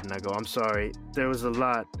Todd and I go, I'm sorry, there was a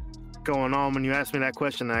lot going on when you asked me that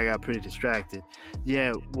question and I got pretty distracted.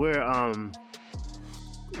 Yeah, we're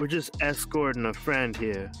just escorting a friend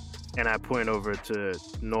here, and I point over to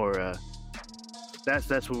Nora.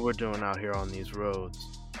 That's what we're doing out here on these roads.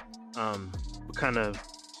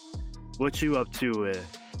 What you up to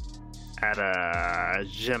at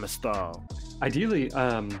Gemistal? Ideally,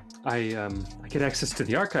 I get access to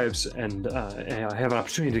the archives, and I have an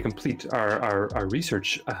opportunity to complete our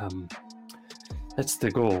research. That's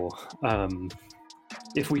the goal.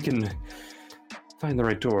 If we can find the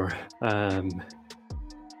right door,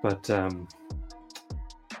 but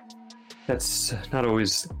that's not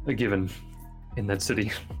always a given in that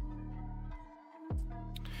city.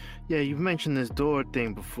 Yeah, you've mentioned this door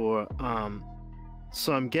thing before.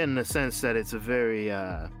 So I'm getting a sense that it's a very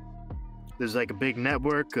there's like a big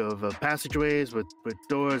network of passageways with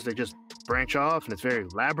doors that just branch off, and it's very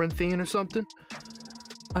labyrinthine or something.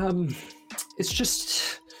 It's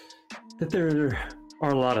just that there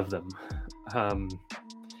are a lot of them,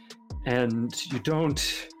 and you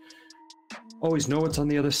don't always know what's on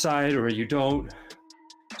the other side, or you don't.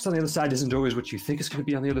 What's on the other side isn't always what you think is going to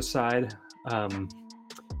be on the other side.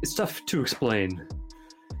 It's tough to explain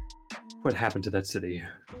what happened to that city.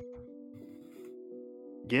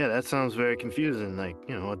 Yeah, that sounds very confusing. Like,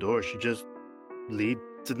 a door should just lead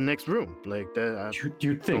to the next room. Like that.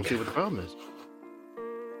 You'd think. Don't see what the problem is.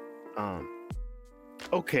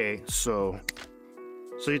 Okay, so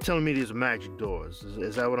you're telling me these are magic doors?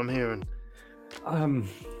 Is that what I'm hearing?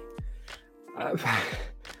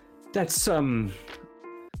 That's a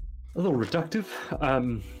little reductive.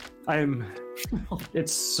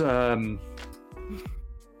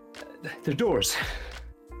 They're doors.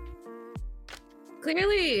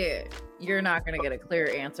 Clearly, you're not going to get a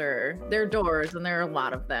clear answer. They're doors, and there are a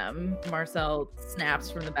lot of them. Marcel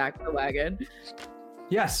snaps from the back of the wagon.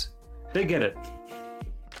 Yes, they get it.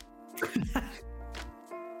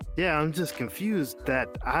 Yeah, I'm just confused that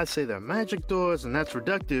I say they're magic doors, and that's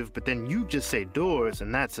reductive, but then you just say doors,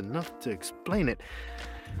 and that's enough to explain it.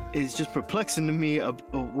 It's just perplexing to me of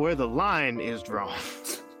where the line is drawn.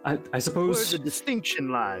 I suppose where the distinction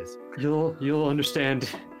lies. You'll understand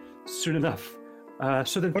soon enough.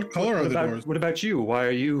 So then, what color are the doors? What about you? Why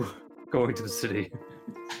are you going to the city?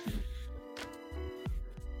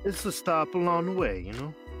 It's a stop along the way,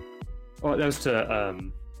 Oh, that was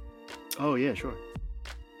to Oh yeah, sure.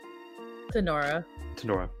 To Nora. To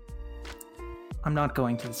Nora. I'm not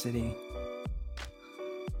going to the city.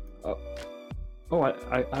 Oh,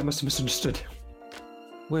 I must have misunderstood.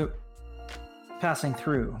 We're passing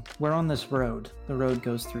through. We're on this road. The road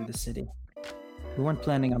goes through the city. We weren't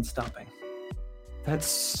planning on stopping.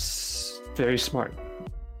 That's very smart.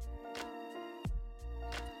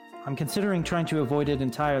 I'm considering trying to avoid it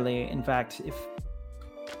entirely. In fact, if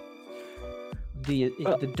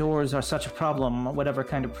the doors are such a problem, whatever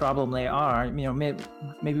kind of problem they are,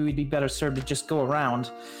 maybe we'd be better served to just go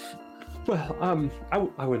around. Well,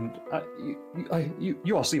 I wouldn't.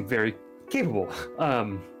 You all seem very capable.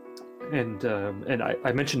 And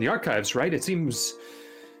I mentioned the archives, right? It seems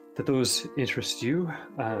that those interest you.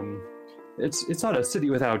 It's not a city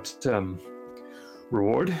without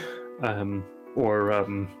reward,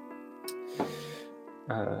 or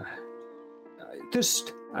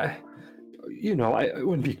just I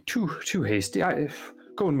wouldn't be too hasty. I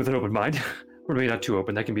go in with an open mind, or maybe not too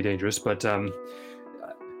open. That can be dangerous, but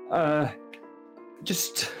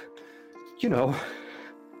just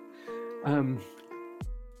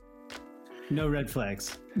no red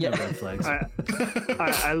flags. Yeah. No red flags.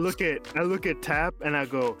 I look at Tap and I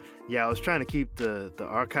go, yeah, I was trying to keep the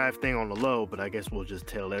archive thing on the low, but I guess we'll just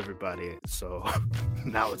tell everybody. So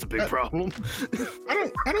now it's a big problem.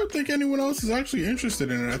 I don't think anyone else is actually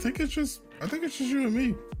interested in it. I think it's just you and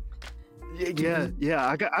me.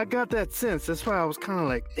 Yeah. I got that sense. That's why I was kind of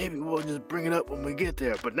like, maybe we'll just bring it up when we get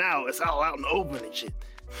there. But now it's all out in the open and shit.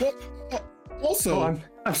 Well, also,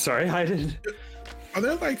 I'm sorry, I didn't. Are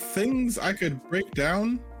there like things I could break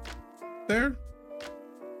down there?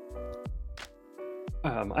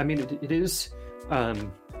 I mean, it is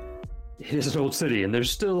an old city, and there's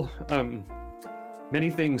still many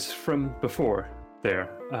things from before there.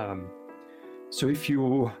 So if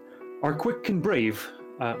you are quick and brave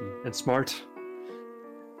and smart,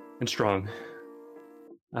 and strong,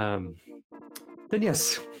 then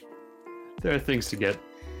yes, there are things to get.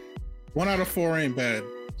 1 out of 4 ain't bad.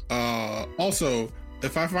 Also,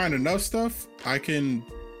 if I find enough stuff, I can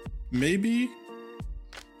maybe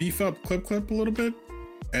beef up Clip a little bit,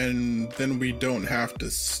 and then we don't have to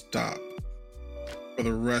stop for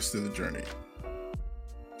the rest of the journey.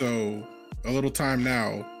 So a little time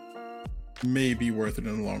now may be worth it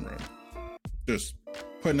in the long run. Just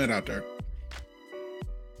putting it out there.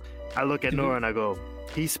 I look at Nora and I go,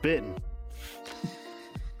 he's spitting.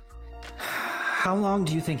 How long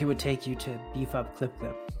do you think it would take you to beef up Clip?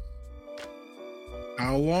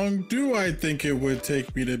 How long do I think it would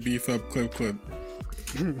take me to beef up Clip?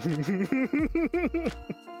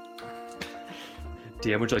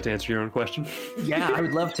 DM, would you like to answer your own question? Yeah, I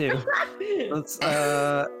would love to. Let's,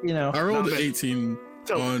 I rolled an 18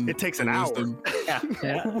 So on it takes an hour. wisdom.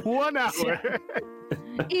 Yeah. 1 hour.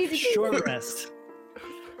 Easy. Short rest.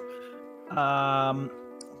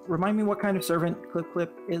 Remind me what kind of servant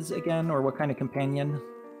Clip is again, or what kind of companion?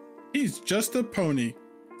 He's just a pony.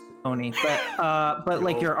 Pony. But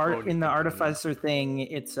like your art in the artificer thing,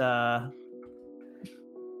 it's what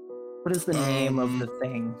is the name of the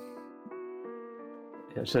thing?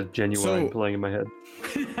 Yeah, I said genuine playing in my head.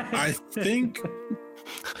 I think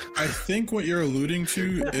what you're alluding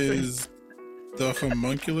to is the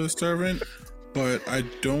homunculus servant, but I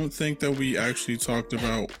don't think that we actually talked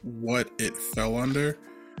about what it fell under.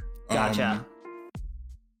 Gotcha.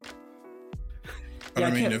 But I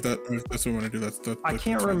mean, if that's what we want to do, that's I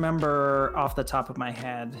can't remember off the top of my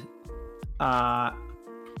head.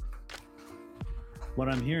 What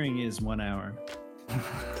I'm hearing is 1 hour.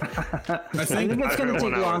 I think it's going to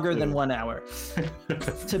take longer than 1 hour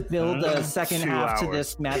to build the second 2 half to hours.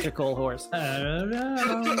 this magical horse. I don't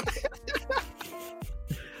know.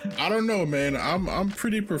 I don't know, man. I'm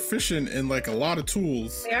pretty proficient in like a lot of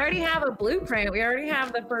tools. We already have a blueprint. We already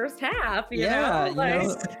have the first half. You Yeah, know? Like,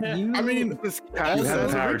 I mean, This You have has a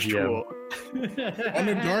a power ritual. on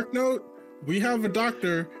a dark note, we have a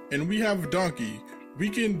doctor and we have a donkey. We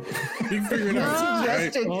can figure it out,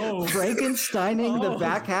 right? Suggesting Oh. Frankensteining the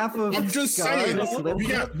back half of I'm just Scar's saying, lip.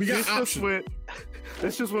 we got options.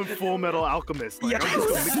 This just went Full Metal Alchemist. Like, Yeah, I'm just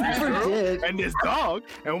gonna mix this super girl did. and this dog,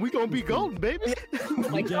 and we gonna be golden, baby. oh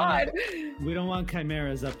my god. We don't want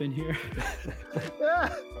chimeras up in here.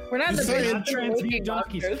 We're not the Just saying. Do not biggest transmute looking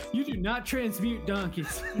donkeys. monsters. You do not transmute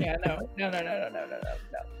donkeys. Yeah, no.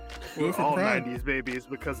 Do We're it for all pride. 90s babies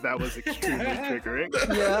because that was extremely triggering.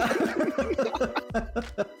 Yeah.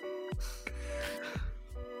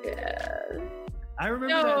 Yeah. I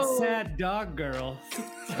remember No. that sad dog girl.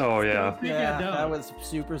 Oh yeah. Yeah, don't. that was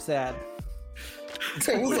super sad.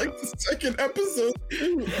 That was like the second episode.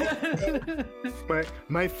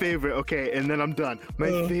 My favorite, okay, and then I'm done. My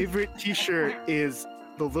favorite t-shirt is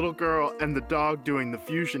the little girl and the dog doing the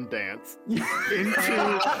fusion dance.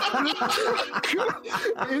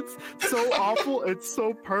 It's so awful, it's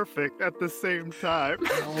so perfect at the same time.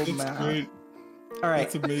 Oh That's man. great. All right.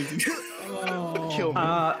 That's amazing. Kill me.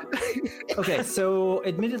 Okay, so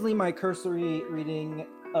admittedly, my cursory reading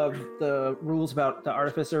of the rules about the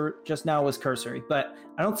artificer just now was cursory, but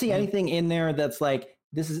I don't see anything in there that's like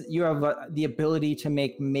this is you have the ability to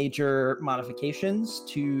make major modifications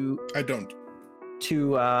to I don't.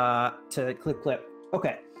 Clip.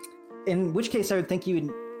 Okay, in which case I would think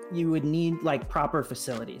you would need like proper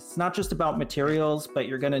facilities. It's not just about materials, but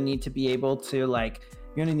you're gonna need to be able to like.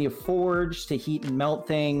 You're gonna need a forge to heat and melt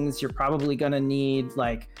things. You're probably gonna need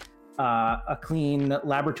like a clean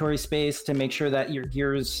laboratory space to make sure that your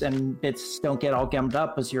gears and bits don't get all gummed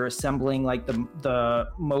up as you're assembling like the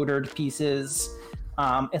motored pieces.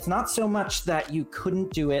 It's not so much that you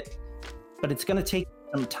couldn't do it, but it's gonna take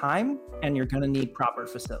some time, and you're gonna need proper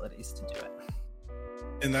facilities to do it.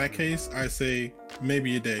 In that case, I say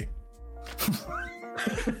maybe a day.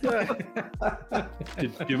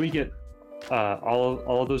 Did we get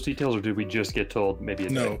all of those details, or did we just get told maybe a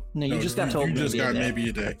day? No, No, you just got told You just maybe a got day. maybe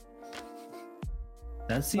a day.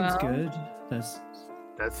 That seems Well- good. That's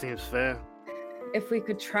That seems fair. If we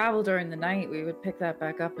could travel during the night, we would pick that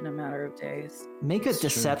back up in a matter of days. Make a It's true.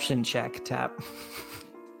 deception check, Tap.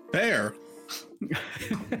 Fair.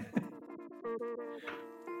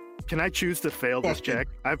 Can I choose to fail this check?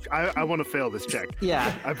 I want to fail this check.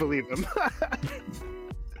 Yeah, I believe him.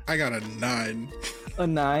 I got a 9. a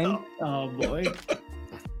 9. oh boy.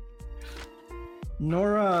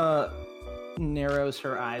 Nora narrows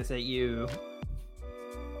her eyes at you.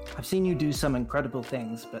 I've seen you do some incredible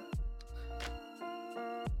things, but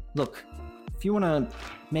look, if you want to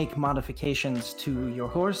make modifications to your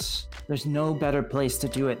horse, there's no better place to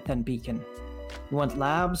do it than Beacon. You want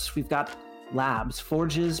labs? We've got labs,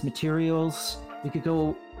 forges, materials. We could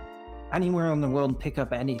go anywhere in the world and pick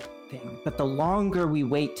up anything. But the longer we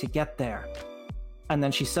wait to get there, and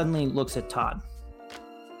then she suddenly looks at Todd.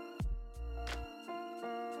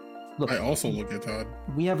 Look, I also look at Todd.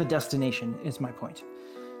 we have a destination, is my point.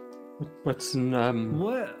 What's in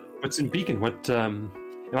Beacon? What am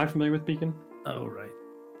I familiar with Beacon? Oh,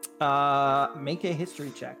 right. Make a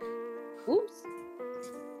history check. Oops.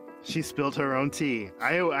 She spilled her own tea.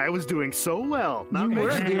 I was doing so well. You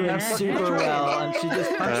were doing super well, and she just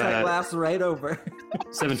punched that glass right over.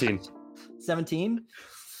 17. 17?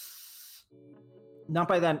 Not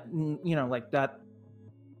by that, like that.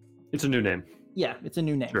 It's a new name. Yeah, it's a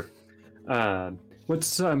new name. Sure.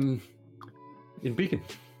 What's in Beacon?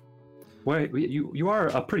 Why you are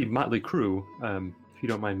a pretty motley crew, if you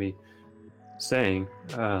don't mind me saying.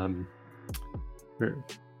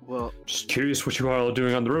 Well, Just curious what you are all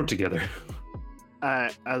doing on the road together.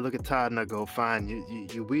 I look at Todd and I go, fine,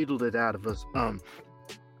 you wheedled it out of us.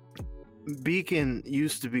 Beacon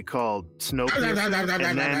used to be called Snowpiercer,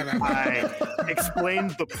 and then I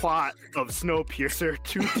explained the plot of Snowpiercer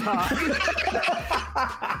to Todd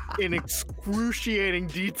in excruciating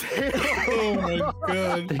detail. Oh my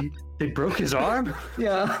god. They broke his arm?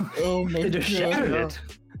 Yeah. Oh my They just god. shattered it.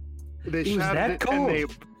 They It was shattered that it, cold.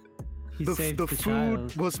 and He the saved food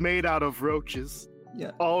child. was made out of roaches.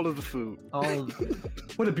 Yeah. All of the food. All of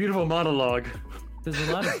What a beautiful monologue. There's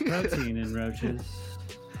a lot of protein in roaches.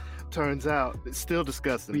 Turns out it's still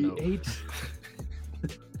disgusting. We though. ate.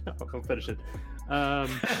 I'll finish it.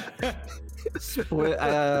 spoiler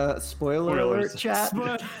alert, Spoilers. chat.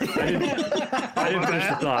 I didn't finish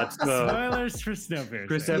the thought. So Spoilers for Snowpiercer.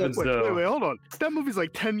 Chris Evans, Wait, though. hold on. That movie's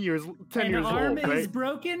like 10 years An years arm old, is right?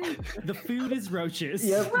 broken. The food is roaches.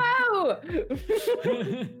 Yep. Wow.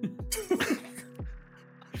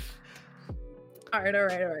 all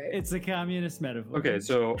right. It's a communist metaphor. Okay,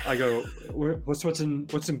 so I go. What's in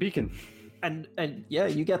Beacon? And yeah,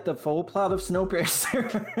 you get the full plot of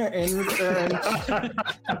Snowpiercer in return.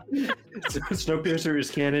 Snowpiercer is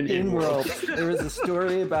canon In world, there is a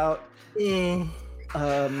story about a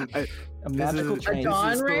magical is- train.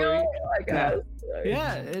 Dawn story- rail, I guess.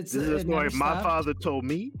 Yeah, it's. This is a it story never my stopped. father told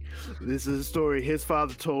me. This is a story his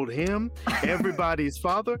father told him. Everybody's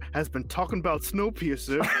father has been talking about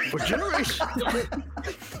Snowpiercer for generations.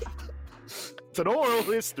 It's an oral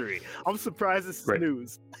history. I'm surprised this is Right.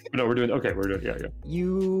 news. No, we're doing.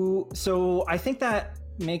 Yeah. So I think that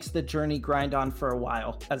makes the journey grind on for a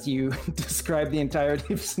while as you describe the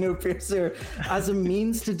entirety of Snowpiercer as a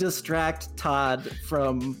means to distract Todd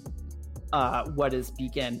from what is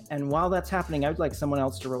Beacon. And while that's happening, I would like someone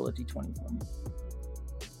else to roll a d20 for me.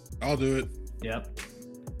 I'll do it. Yep.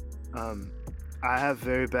 I have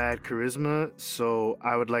very bad charisma, so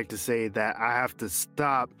I would like to say that I have to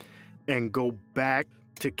stop and go back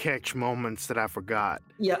to catch moments that I forgot.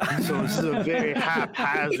 Yeah. So this is a very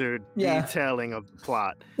haphazard Yeah. detailing of the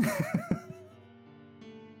plot.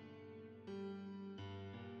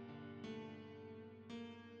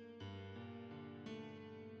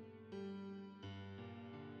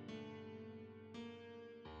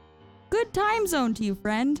 Good time zone to you,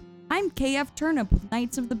 friend. I'm KF Turnip with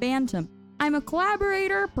Knights of the Bantam. I'm a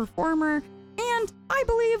collaborator, performer, and I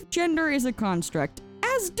believe gender is a construct,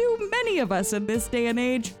 as do many of us in this day and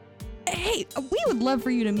age. Hey, we would love for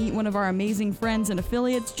you to meet one of our amazing friends and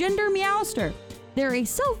affiliates, Gender Meowster. They're a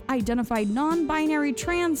self-identified non-binary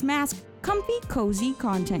trans masked, comfy, cozy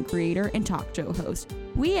content creator and talk show host.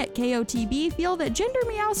 We at KOTB feel that Gender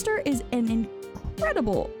Meowster is an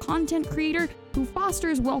incredible content creator who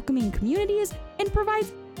fosters welcoming communities and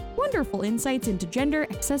provides wonderful insights into gender,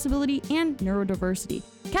 accessibility, and neurodiversity.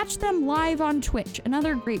 Catch them live on Twitch and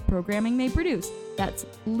other great programming they produce. That's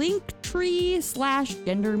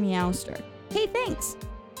linktree/gendermeowster. Hey, thanks!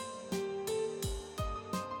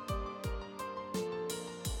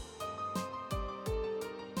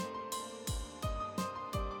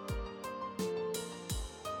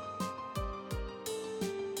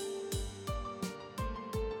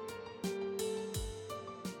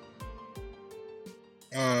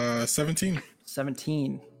 Uh, 17.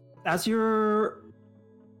 17. As you're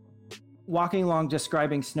walking along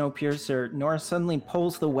describing Snowpiercer, Nora suddenly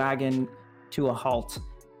pulls the wagon to a halt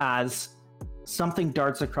as something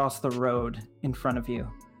darts across the road in front of you.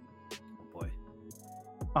 Oh boy.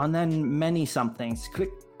 And then many somethings. Click,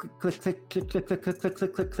 click, click, click, click, click, click, click,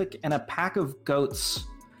 click, click, click, and a pack of goats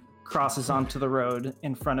crosses onto the road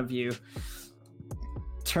in front of you.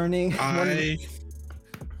 Turning, Go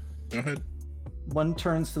ahead. one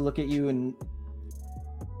turns to look at you and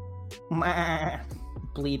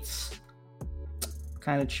bleats,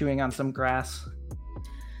 kind of chewing on some grass.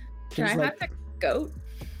 Can I hunt a goat?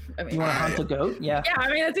 I mean, You want to hunt a goat? Yeah. yeah,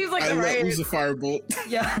 I mean, it seems like I the let right. loose a firebolt.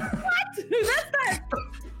 Yeah. What?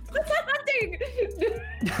 That's not hunting.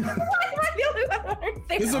 Why am I the only one understanding?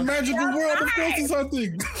 It's a magical world. Of course, it's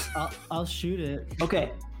hunting. I'll shoot it.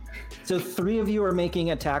 Okay. So 3 of you are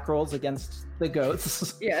making attack rolls against the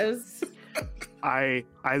goats. Yes. I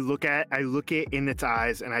look it in its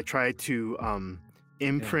eyes and I try to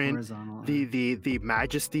imprint horizontal. the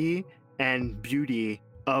majesty and beauty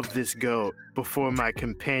of this goat before my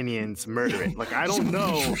companions murder it. Like, I don't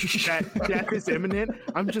know that death is imminent.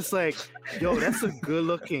 I'm just like, yo, that's a good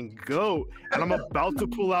looking goat. And I'm about to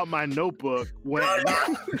pull out my notebook when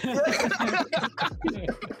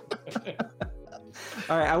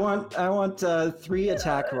All right, I want 3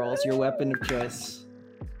 attack rolls, your weapon of choice.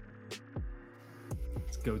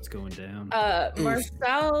 This goat's going down.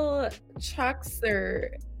 Marcel chucks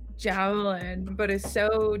their javelin, but is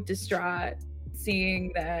so distraught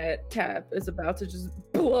seeing that Tap is about to just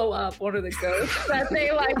blow up one of the goats that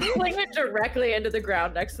they like fling it directly into the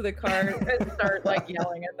ground next to the cart and start like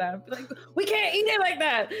yelling at them. Like, we can't eat it like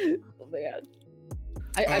that. Oh man.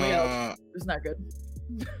 I mean, it's not good.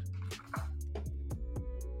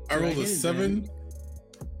 I rolled a 7.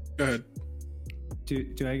 Go ahead.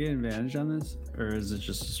 Do I get advantage on this, or is it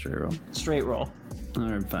just a straight roll? Straight roll. All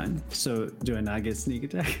right, fine. So do I not get sneak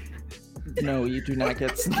attack? No, you do not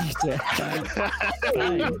get sneak attack.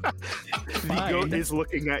 Fine. the goat is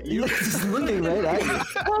looking at you. He's looking right at you.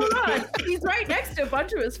 Hold on. He's right next to a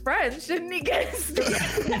bunch of his friends. Shouldn't he get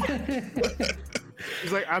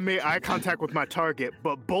He's like, I made eye contact with my target,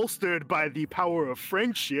 but bolstered by the power of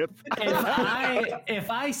friendship. If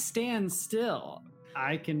I stand still,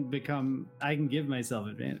 I can give myself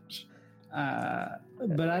advantage.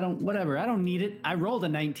 But I don't. Whatever. I don't need it. I rolled a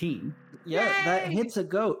 19. Yeah, that hits a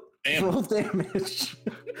goat. Damn. Roll damage.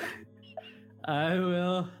 I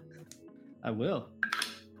will.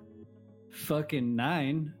 Fucking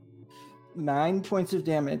 9. 9 points of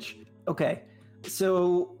damage. Okay,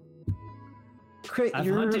 so Crit, I've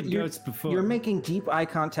hunted goats before. You're making deep eye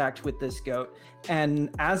contact with this goat,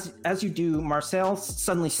 and as you do, Marcel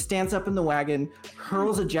suddenly stands up in the wagon,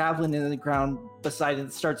 hurls a javelin into the ground beside it,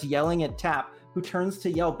 and starts yelling at Tap, who turns to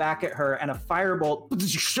yell back at her, and a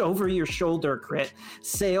firebolt over your shoulder, Crit,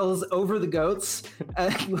 sails over the goats,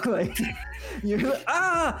 and like you're like,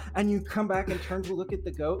 ah, and you come back and turn to look at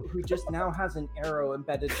the goat, who just now has an arrow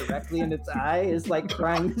embedded directly in its eye, is like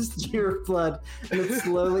crying this tear of blood, and it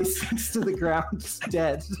slowly sinks to the ground, just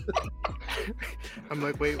dead. I'm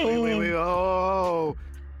like, wait, oh,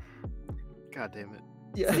 god damn it.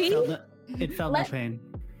 Yeah. See? It felt no pain.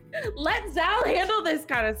 Let Zal handle this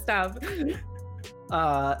kind of stuff.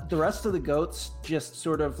 The rest of the goats just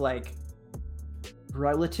sort of like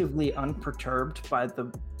relatively unperturbed by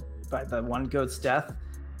the one goat's death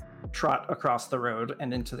trot across the road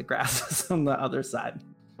and into the grasses on the other side.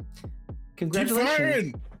 Keep Congratulations.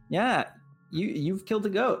 firing! Yeah, you've killed a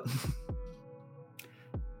goat.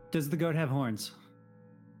 Does the goat have horns?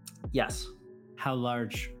 Yes. How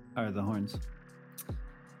large are the horns?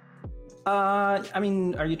 I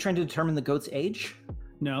mean, are you trying to determine the goat's age?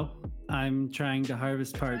 No, I'm trying to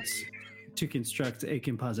harvest parts to construct a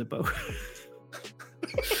composite bow.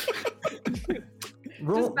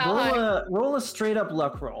 Roll a straight up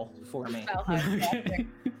luck roll for me. Okay.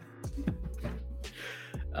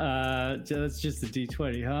 That's just a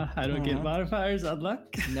D20, huh? I don't get modifiers on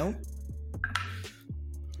luck. Nope.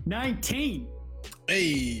 19. Hey!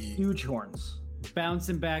 Huge horns.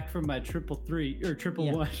 Bouncing back from my triple 1. Huge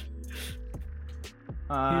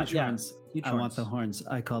Yeah. horns. Huge I want horns. the horns.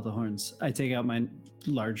 I call the horns. I take out my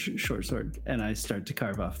large short sword and I start to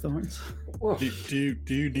carve off the horns. Do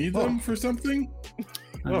you need them for something?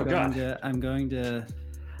 I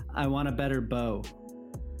want a better bow.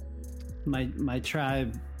 My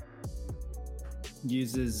tribe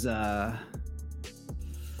uses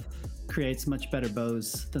creates much better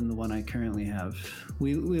bows than the one I currently have.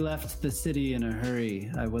 We left the city in a hurry.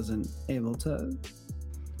 I wasn't able to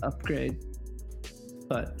upgrade.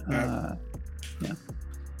 But yeah. Tap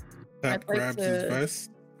I'd like grabs to- his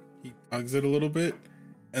vest, he tugs it a little bit,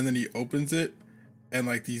 and then he opens it, and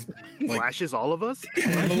like these like Flashes all of us?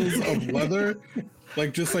 panels of leather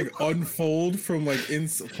like just like unfold from like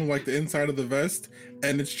the inside of the vest,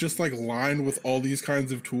 and it's just like lined with all these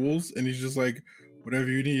kinds of tools, and he's just like, whatever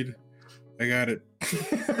you need, I got it.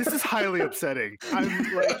 This is highly upsetting.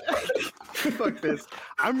 I'm like, fuck this.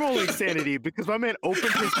 I'm rolling sanity because my man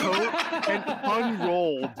opened his coat and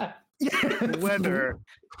unrolled leather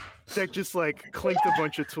that just like clinked a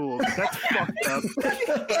bunch of tools. That's fucked up.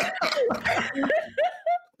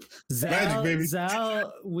 Magic, baby.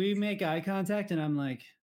 Zal, we make eye contact and I'm like,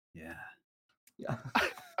 Yeah. Yeah.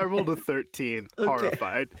 I rolled a 13,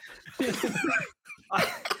 horrified.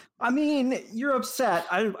 I mean, you're upset.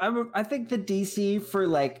 I think the DC for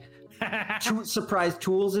like surprise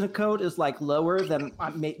tools in a coat is like lower than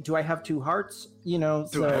do I have 2 hearts? You know,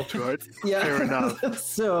 Do I have 2 hearts? Yeah, Fair enough.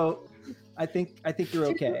 So I think you're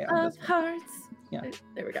okay. Of hearts. Yeah.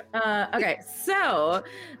 There we go. Okay, so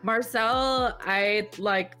Marcel, I'd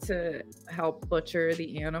like to help butcher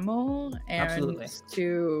the animal and Absolutely.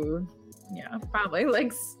 to, probably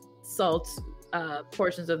like salt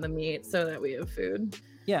portions of the meat so that we have food.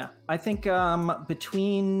 Yeah, I think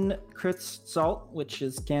between Crit's salt, which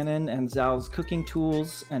is canon, and Zal's cooking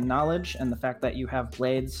tools and knowledge, and the fact that you have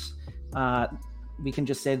blades, we can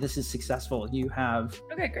just say this is successful. You have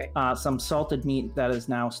Okay, great. some salted meat that is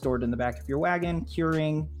now stored in the back of your wagon,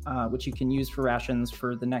 curing, which you can use for rations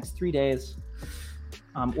for the next 3 days.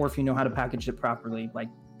 Or if you know how to package it properly, like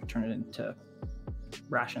turn it into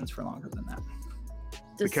rations for longer than that.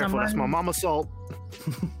 Be careful, that's my mama salt.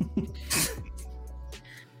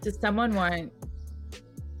 Does someone want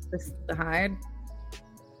the hide?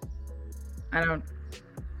 I don't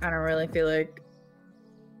really feel like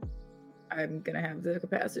I'm gonna have the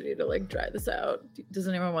capacity to like dry this out. Does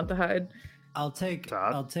anyone want the hide? I'll take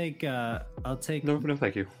No, thank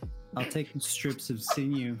you. I'll take strips of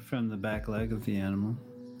sinew from the back leg of the animal.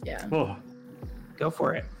 Yeah. Oh, Go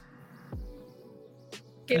for it.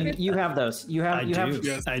 Give me And you have those. You have. You have.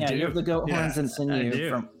 Yes. I Yeah, do. you have the goat horns and I sinew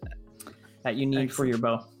do. that you need for your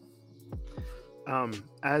bow.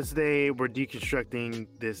 As they were deconstructing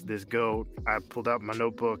this goat, I pulled out my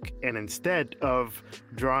notebook, and instead of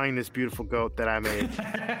drawing this beautiful goat that I made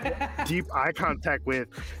deep eye contact with,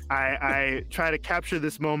 I try to capture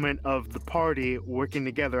this moment of the party working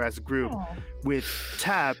together as a group. Aw. With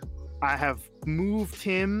Tap, I have moved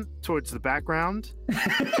him towards the background,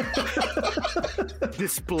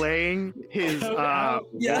 displaying his wall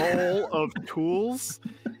of tools.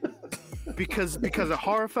 Because it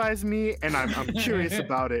horrifies me, and I'm curious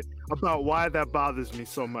about why that bothers me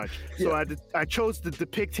so much. So I chose to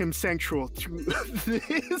depict him central to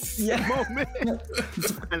this moment.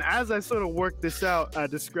 And as I sort of worked this out, I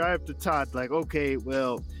described to Todd, like, okay,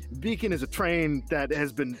 well, Beacon is a train that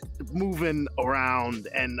has been moving around,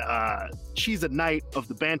 and she's a knight of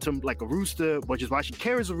the Bantam, like a rooster, which is why she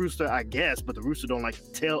carries a rooster, I guess, but the rooster don't like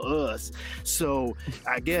to tell us. So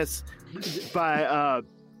I guess by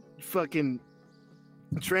fucking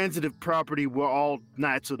transitive property, we're all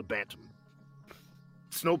knights of the Bantam.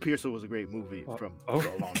 Snowpiercer was a great movie from a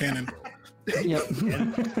long Canon. Yep.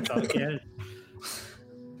 Yeah.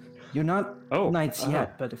 You're not Oh, knights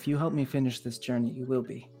yet, but if you help me finish this journey, you will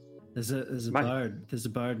be. There's a My- bard. There's a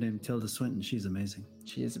bard named Tilda Swinton. She's amazing.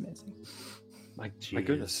 She is amazing. my Jeez.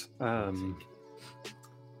 goodness.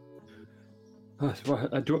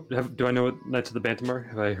 Do I know what Knights of the Bantam are?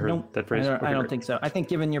 Have I heard Nope, that phrase? I Okay, don't great. think so. I think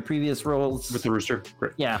given your previous roles, With the rooster,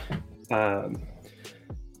 great. yeah.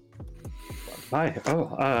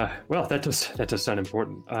 Well, that does sound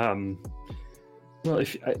important. Well,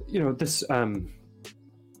 if this,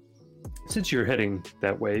 since you're heading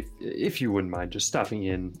that way, if you wouldn't mind just stopping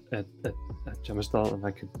in at Jamistal, and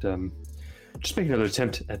I could just make another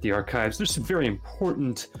attempt at the archives. There's some very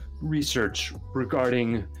important research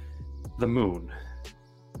regarding the moon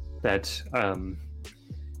that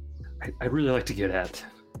I really like to get at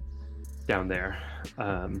down there.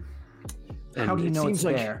 And How do you it know it's seems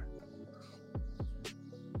like- there?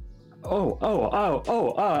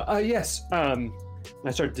 Yes.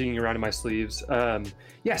 I started digging around in my sleeves.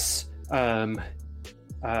 Yes.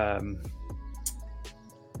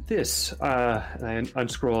 This. And I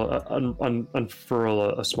unscroll,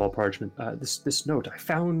 unfurl a small parchment. This note I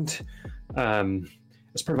found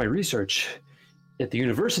as part of my research at the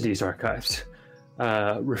university's archives,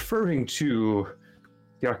 referring to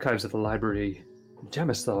the archives of the library in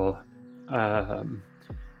Jamistal.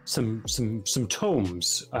 Some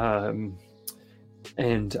tomes,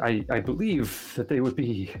 and I believe that they would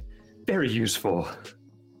be very useful.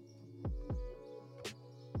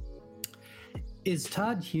 Is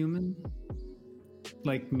Todd human?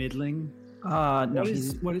 Like middling? No, What he's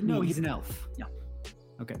is, what, no, he's an elf. Yeah.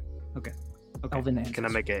 Okay. Elven Can I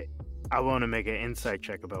ancestry. I want to make an insight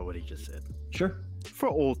check about what he just said. Sure. For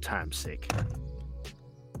old time's sake.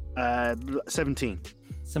 17.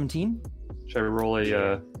 17. Should I roll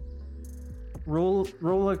a? Roll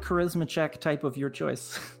a charisma check type of your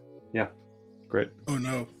choice. Yeah, great. Oh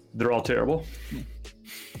no. They're all terrible,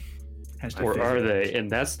 or are they? And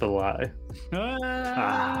that's the lie.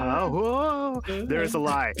 Whoa. There's a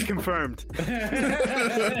lie. Confirmed.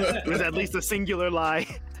 There's at least a singular lie.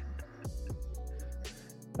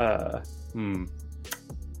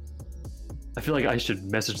 I feel like I should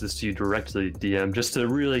message this to you directly, DM, just to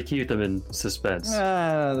really keep them in suspense. Okay.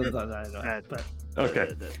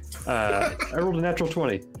 I rolled a natural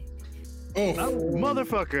 20. Oh,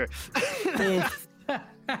 Motherfucker!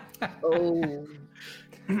 Oh.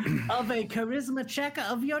 Of a charisma check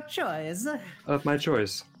of your choice. Of my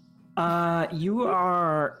choice. You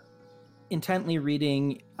are intently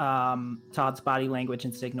reading Todd's body language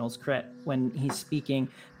and signals, Crit, when he's speaking,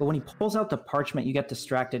 but when he pulls out the parchment, you get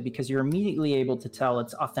distracted because you're immediately able to tell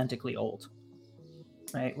it's authentically old.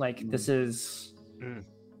 Right? Like this is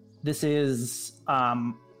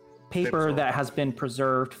paper that has been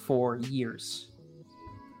preserved for years.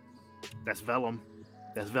 That's vellum.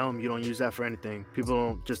 That's vellum. You don't use that for anything. People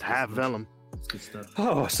don't just have vellum. That's good stuff.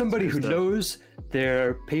 Oh, somebody who knows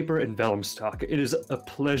their paper and vellum stock. It is a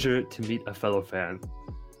pleasure to meet a fellow fan.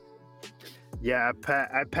 Yeah,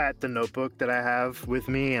 I pat the notebook that I have with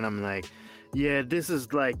me, and I'm like, yeah, this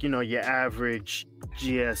is like, your average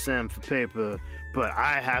GSM for paper, but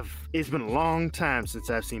it's been a long time since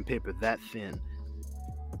I've seen paper that thin.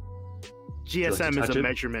 GSM is a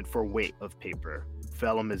measurement for weight of paper.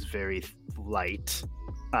 Vellum is very light.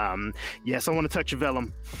 Yes, I want to touch a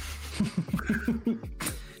vellum.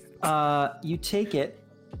 You take it.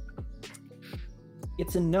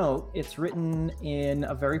 It's a note. It's written in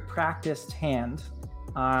a very practiced hand,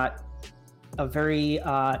 a very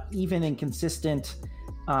even and consistent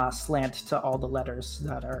slant to all the letters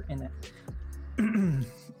that are in it.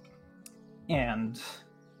 And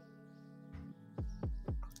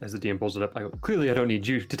as the DM pulls it up, clearly I don't need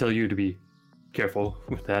you to tell you to be careful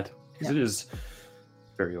with that, because it is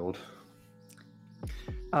very old.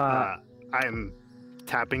 I'm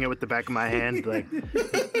tapping it with the back of my hand, like,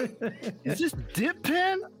 is this dip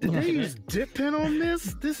pen? Did they use dip pen on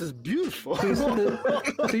this? This is beautiful.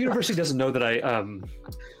 The university doesn't know that I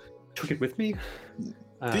took it with me,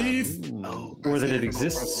 or that it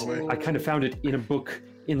exists. I kind of found it in a book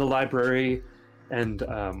in the library, and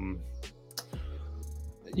I'm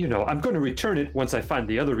going to return it once I find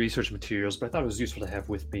the other research materials, but I thought it was useful to have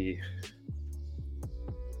with me.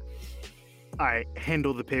 I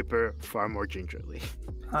handle the paper far more gingerly.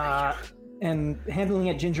 And handling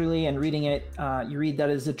it gingerly and reading it, you read that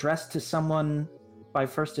it is addressed to someone by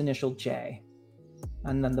first initial J.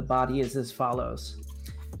 And then the body is as follows.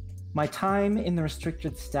 My time in the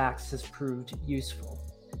restricted stacks has proved useful.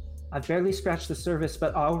 I've barely scratched the surface,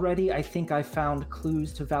 but already I think I found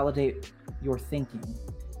clues to validate your thinking.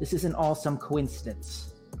 This isn't all some coincidence.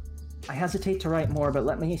 I hesitate to write more, but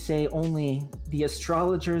let me say only the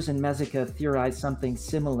astrologers in Mezika theorized something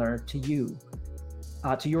similar to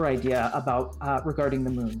your idea about regarding the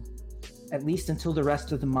moon, at least until the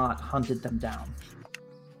rest of the Mott hunted them down.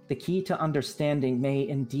 The key to understanding may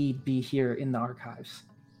indeed be here in the archives.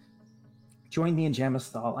 Join me in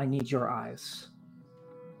Jamithal. I need your eyes.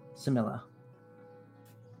 Samilla.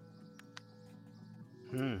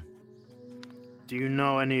 Do you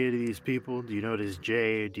know any of these people? Do you know this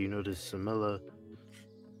Jay? Do you know this Samilla?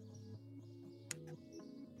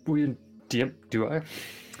 DM, do I?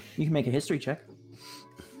 You can make a history check.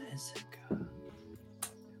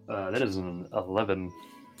 That is an 11.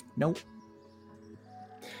 Nope.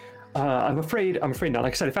 I'm afraid not.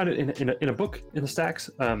 Like I said, I found it in a book in the stacks.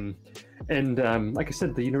 And like I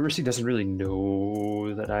said, the university doesn't really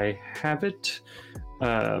know that I have it.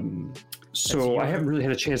 So I haven't really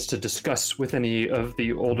had a chance to discuss with any of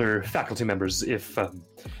the older faculty members if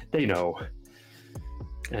they know.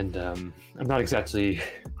 And I'm not exactly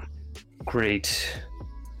great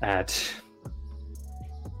at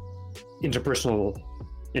interpersonal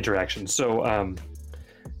interaction. So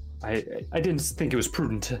I didn't think it was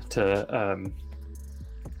prudent to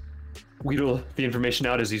wheedle the information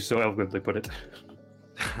out, as you so eloquently put it.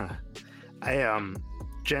 I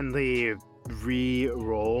gently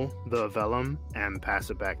re-roll the vellum and pass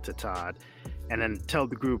it back to Todd, and then tell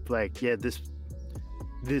the group, like, yeah, this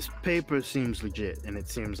paper seems legit, and it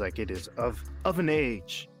seems like it is of an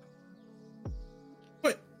age.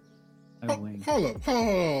 Wait, hold up.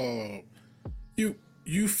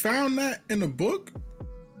 You found that in a book,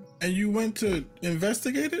 and you went to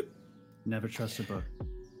investigate it? Never trust a book.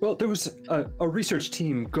 Well, there was a research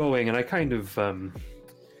team going, and I kind of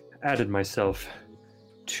added myself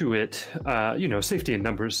to it. Safety in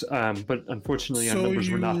numbers, but unfortunately our numbers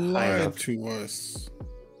were not high enough. To us.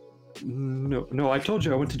 No, I told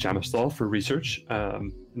you I went to Jamithal for research.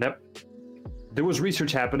 There was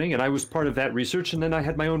research happening, and I was part of that research, and then I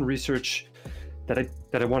had my own research that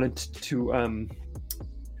I wanted to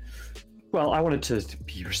I wanted to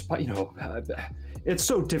be it's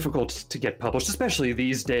so difficult to get published, especially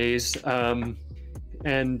these days.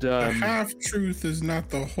 And the half truth is not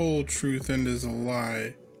the whole truth and is a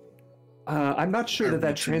lie. I'm not sure that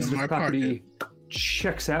reached into transitive my property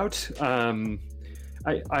checks out.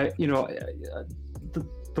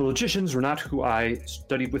 The logicians were not who I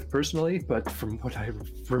studied with personally, but from what I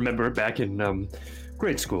remember back in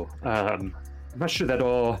grade school, I'm not sure that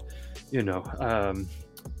all,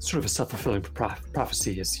 sort of a self-fulfilling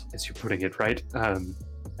prophecy, as you're putting it, right?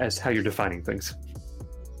 As how you're defining things.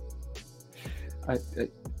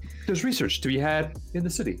 There's research to be had in the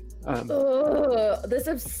city. This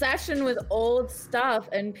obsession with old stuff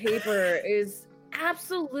and paper is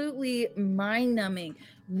absolutely mind-numbing.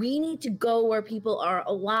 We need to go where people are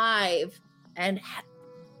alive and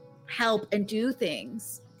help and do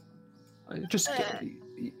things.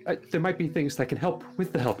 There might be things that can help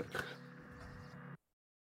with the helping.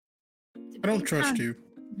 I don't trust you.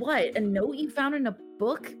 What? A note you found in a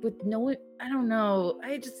book with no... I don't know.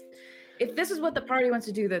 If this is what the party wants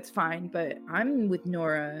to do, that's fine. But I'm with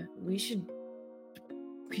Nora. We should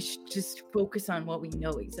just focus on what we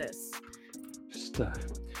know exists. Just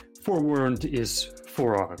forewarned is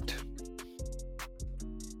forearmed.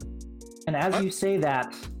 And as you say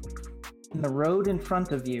that, in the road in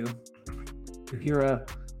front of you, you hear a...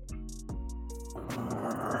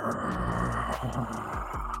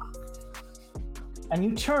 And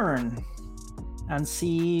you turn and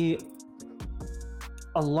see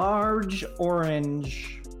a large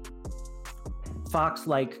orange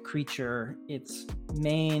fox-like creature, its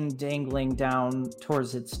mane dangling down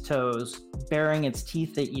towards its toes, baring its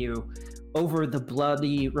teeth at you over the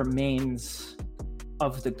bloody remains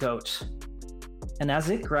of the goat. And as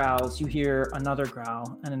it growls, you hear another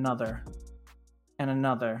growl and another and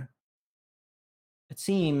another. It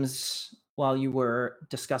seems, while you were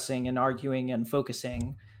discussing and arguing and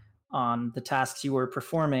focusing on the tasks you were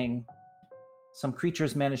performing, some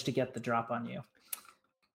creatures managed to get the drop on you.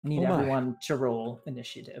 I need everyone to roll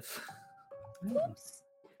initiative. Oops.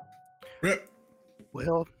 Rip.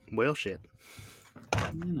 Well, shit.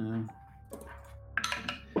 I'm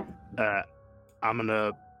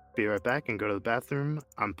gonna be right back and go to the bathroom.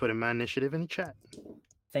 I'm putting my initiative in the chat.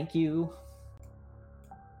 Thank you.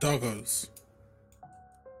 Doggos.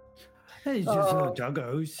 Hey,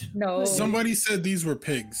 doggos. No. Somebody said these were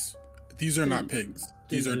pigs. These are not pigs.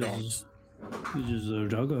 These are dogs. These are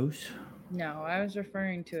doggos. No, I was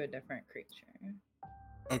referring to a different creature.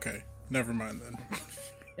 Okay, never mind then.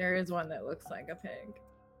 There is one that looks like a pig.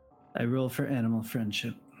 I roll for animal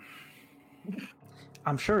friendship.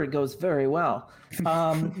 I'm sure it goes very well.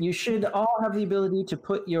 You should all have the ability to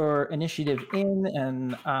put your initiative in,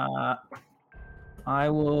 and I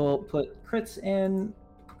will put crits in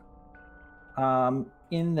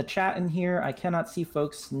the chat in here. I cannot see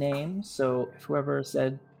folks' names, so if whoever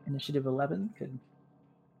said initiative 11 could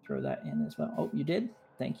throw that in as well. Oh, you did?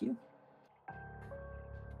 Thank you.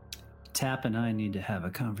 Tap and I need to have a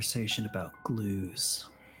conversation about glues.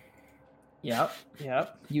 Yep,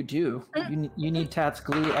 you do. You need Tat's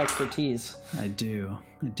glue expertise. I do.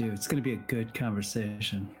 It's going to be a good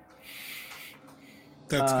conversation.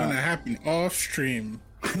 That's gonna happen off stream.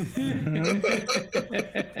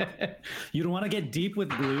 You don't want to get deep with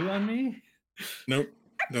glue on me? Nope.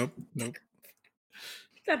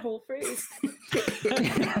 That whole phrase.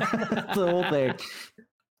 The whole thing.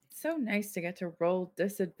 So nice to get to roll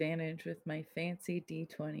disadvantage with my fancy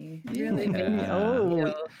D20. Really made me Oh,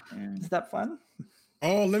 feel, is that fun?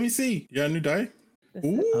 Oh, let me see. You got a new die? This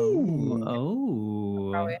is Oh.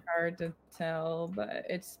 probably hard to tell, but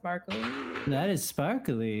it's sparkly. That is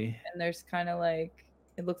sparkly. And there's kind of like,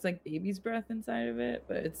 it looks like baby's breath inside of it,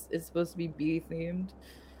 but it's supposed to be bee themed.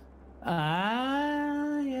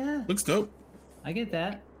 Yeah. Looks dope. I get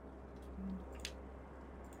that.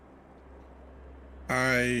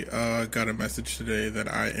 I got a message today that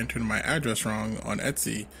I entered my address wrong on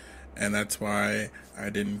Etsy, and that's why I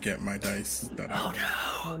didn't get my dice.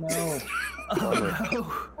 Oh no.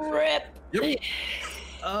 Rip! Yep.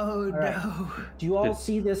 Oh no. Do you all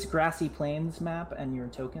see this grassy plains map and your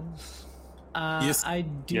tokens? Yes. I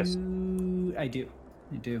do. Yes. I do.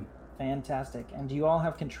 Fantastic. And do you all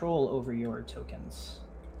have control over your tokens?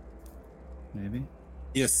 Maybe.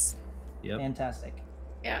 Yes. Yep. Fantastic.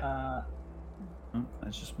 Yeah. I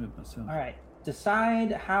just moved myself. All right.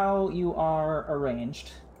 Decide how you are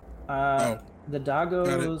arranged. The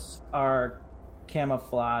doggos are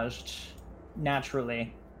camouflaged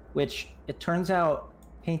naturally, which it turns out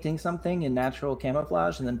painting something in natural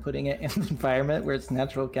camouflage and then putting it in an environment where it's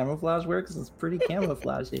natural camouflage works is pretty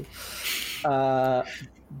camouflagey.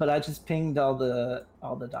 But I just pinged all the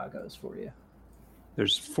doggos for you.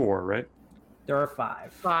 There's 4, right? There are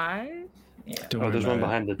 5. 5? Yeah. There's one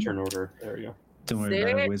behind the turn order. There you go. Don't worry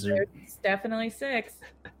about it, wizard. It's definitely 6.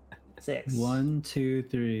 6. 1, 2,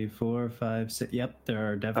 3, 4, 5, 6. Yep,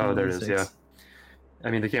 there are definitely. Oh, there it is. 6. Yeah. I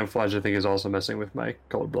mean, the camouflage I think is also messing with my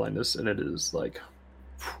color blindness, and it is like.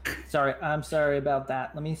 Sorry, I'm sorry about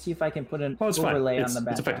that. Let me see if I can put an Oh, it's overlay fine. on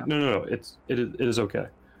the It's background. effective. No. It is okay.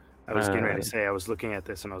 I was getting ready to say, I was looking at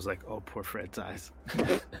this and I was like, oh, poor Fred's eyes.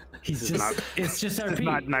 He's This is just. not- It's just RP.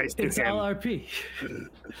 not nice to It's him. all RP.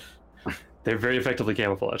 They're very effectively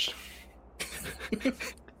camouflaged.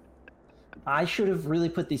 I should have really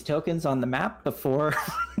put these tokens on the map before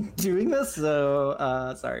doing this, so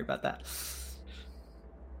sorry about that.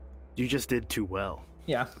 You just did too well.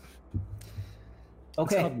 Yeah. It's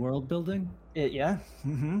Okay. called world building. Yeah.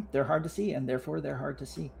 They're hard to see, and therefore they're hard to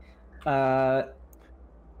see.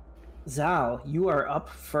 Zal, you are up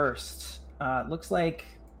first. Looks like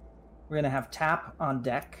we're gonna have Tap on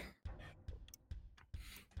deck.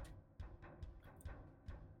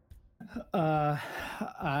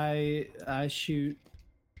 I shoot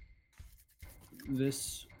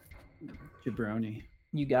this jabroni.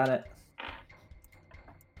 You got it.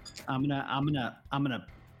 I'm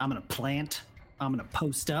gonna plant. I'm gonna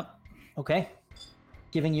post up. Okay.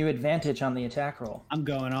 Giving you advantage on the attack roll. I'm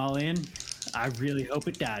going all in. I really hope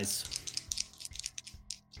it dies.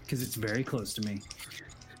 Because it's very close to me.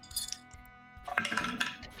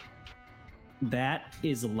 That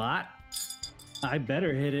is a lot. I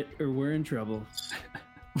better hit it or we're in trouble.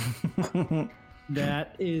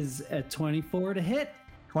 That is a 24 to hit.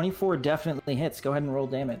 24 definitely hits. Go ahead and roll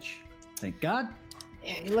damage. Thank God.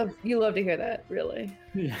 Yeah, you love to hear that, really.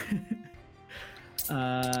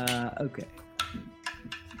 Okay.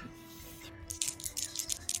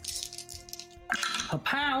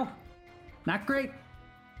 Pow! Not great,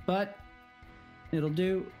 but it'll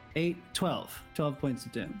do 8, 12. 12 points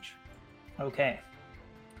of damage. Okay.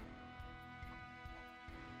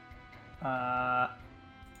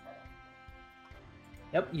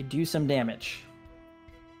 Yep, you do some damage.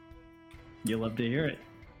 You'll love to hear it.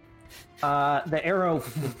 The arrow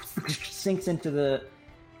sinks into the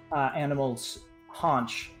animal's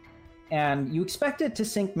haunch, and you expect it to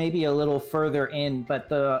sink maybe a little further in, but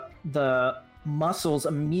the muscles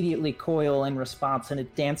immediately coil in response, and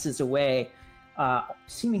it dances away,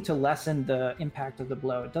 seeming to lessen the impact of the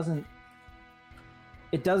blow.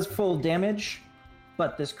 It does full damage,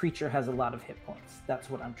 but this creature has a lot of hit points. That's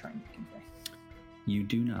what I'm trying to convey. You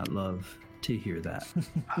do not love to hear that.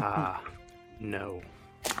 No.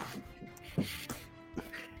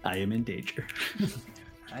 I am in danger.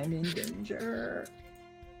 I'm in danger.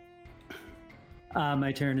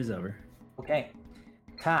 My turn is over. Okay.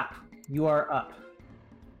 Tap, you are up.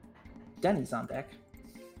 Denny's on deck.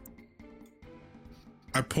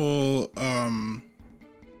 I pull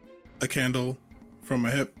a candle from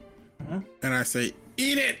my hip, and I say,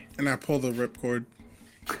 "Eat it!" And I pull the ripcord.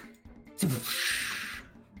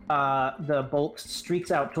 The bolt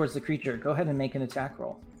streaks out towards the creature. Go ahead and make an attack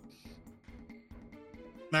roll.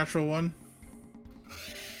 Natural 1.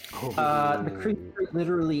 The creature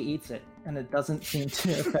literally eats it, and it doesn't seem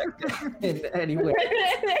to affect it in any way.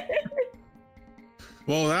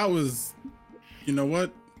 Well, that was, you know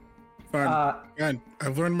what? Fine. Fine.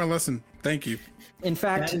 I've learned my lesson. Thank you. In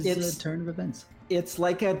fact, That is it's a turn of events. it's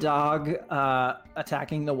like a dog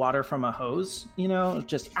attacking the water from a hose. You know,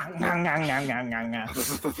 just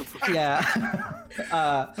yeah.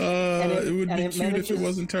 It would be it cute if manages- it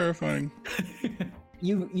wasn't terrifying.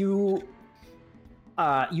 You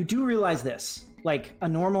do realize this. Like, a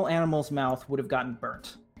normal animal's mouth would have gotten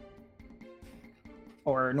burnt.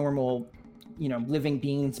 Or a normal, living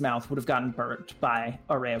being's mouth would have gotten burnt by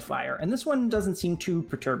a ray of fire. And this one doesn't seem too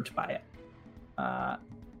perturbed by it.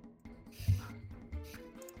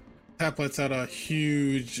 Tap lets out a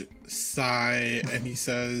huge sigh and he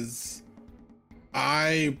says,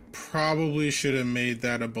 I probably should have made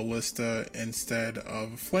that a ballista instead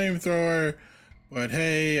of a flamethrower, but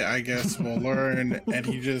hey, I guess we'll learn. And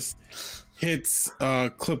he just hits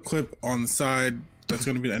Clip on the side. That's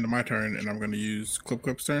going to be the end of my turn, and I'm going to use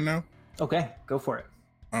Clip's turn now. Okay, go for it.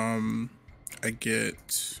 I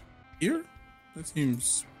get here. That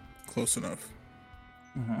seems close enough.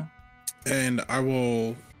 Mm-hmm. And I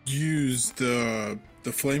will use the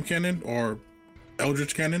flame cannon or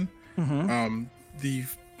eldritch cannon. Mm-hmm. The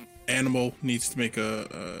animal needs to make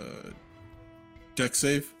a dex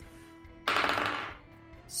save.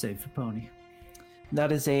 Save for pony.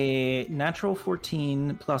 That is a natural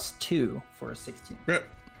 14 plus 2 for a 16. Yep.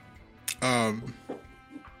 I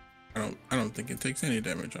don't think it takes any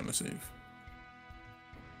damage on a save.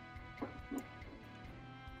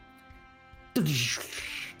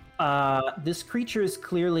 This creature is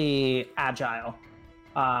clearly agile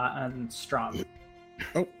and strong.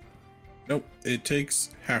 Nope, it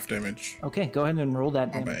takes half damage. Okay, go ahead and roll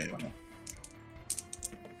that My damage bad. for me.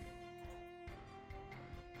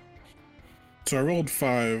 So I rolled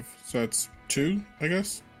 5, so that's 2, I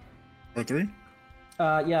guess? Or 3?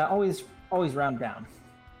 Yeah, always round down.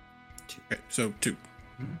 Okay, so 2.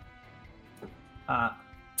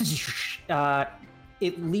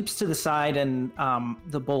 It leaps to the side, and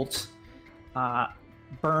the bolt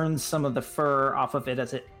burns some of the fur off of it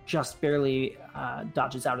as it just barely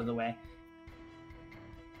dodges out of the way.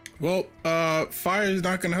 Well, fire is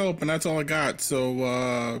not gonna help, and that's all I got,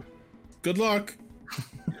 so, good luck.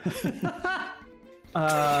 It's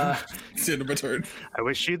the end of my turn. I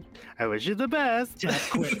wish you the best. Tap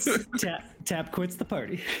quits. Tap quits the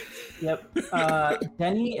party. Yep.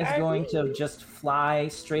 Denny is going to just fly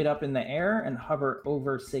straight up in the air and hover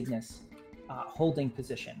over Cygnus, holding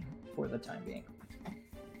position for the time being.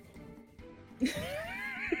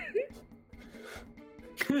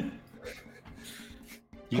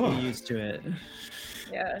 You get used to it.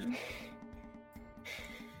 Yeah.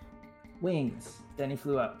 Wings. Denny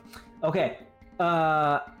flew up. Okay.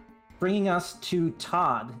 Bringing us to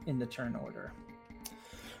Todd in the turn order.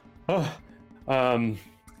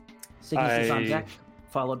 Cygnus is on deck,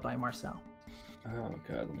 followed by Marcel. Oh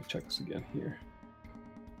god, let me check this again here.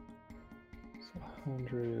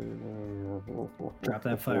 100. Drop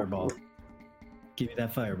that fireball. Give me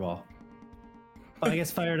that fireball. Oh, I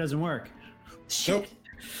guess fire doesn't work. Nope.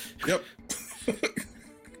 Yep.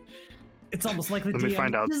 It's almost like the Let me DM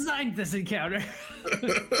find out. designed this encounter.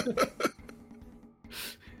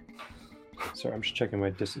 Sorry, I'm just checking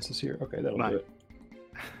my distances here. Okay, that'll do it.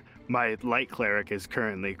 My light cleric is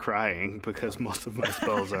currently crying because most of my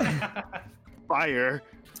spells are fire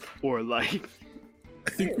or light. I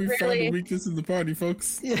think we found a weakness in the party,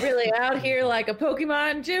 folks. Really out here like a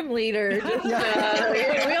Pokemon gym leader. Just, we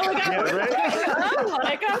only got oh,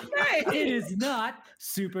 I got right. It is not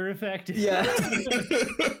super effective. Yeah.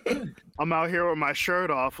 I'm out here with my shirt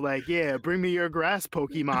off, like, yeah, bring me your grass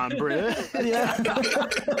Pokemon, bruh.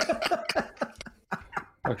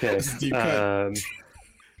 Okay. Deep cut.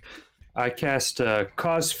 I cast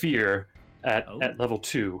Cause Fear at level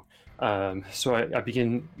 2. So I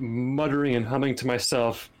begin muttering and humming to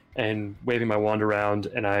myself and waving my wand around,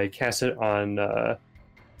 and I cast it on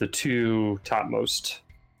the 2 topmost.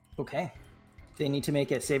 Okay. They need to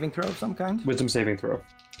make a saving throw of some kind. Wisdom saving throw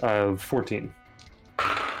of 14.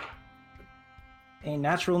 A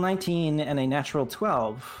natural 19 and a natural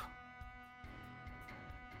 12.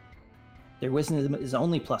 Their wisdom is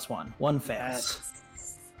only +1. One fails.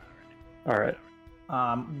 All right.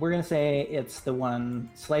 We're going to say it's the one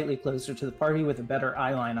slightly closer to the party with a better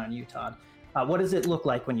eye line on you, Todd. What does it look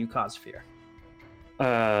like when you cause fear?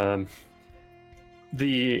 A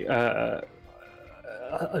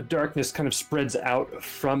darkness kind of spreads out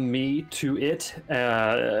from me to it,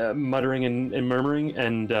 muttering and murmuring,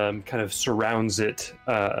 and kind of surrounds it,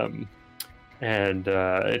 and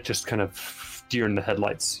it just kind of deer in the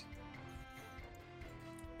headlights.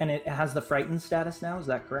 And it has the frightened status now, is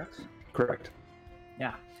that correct? Correct.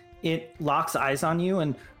 Yeah. It locks eyes on you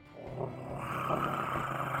and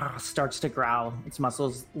starts to growl. Its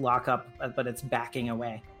muscles lock up, but it's backing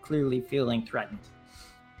away, clearly feeling threatened.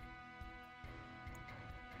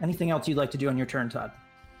 Anything else you'd like to do on your turn, Todd?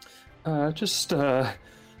 Just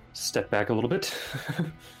step back a little bit.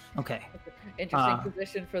 Okay. Interesting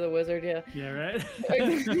position for the wizard, yeah. Yeah, right?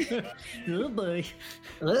 Oh boy.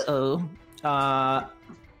 Uh-oh.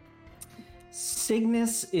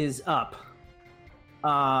 Cygnus is up.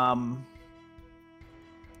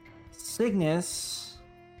 Cygnus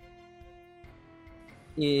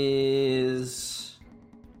is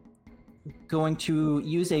going to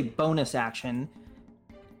use a bonus action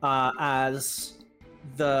as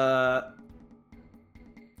the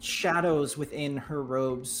shadows within her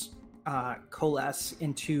robes coalesce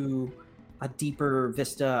into a deeper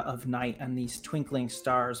vista of night, and these twinkling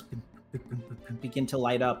stars begin to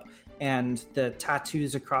light up, and the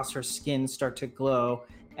tattoos across her skin start to glow,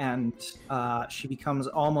 and she becomes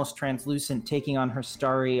almost translucent, taking on her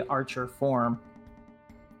starry archer form.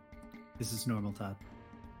 This is normal, Todd.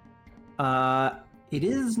 It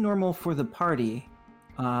is normal for the party,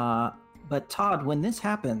 but Todd, when this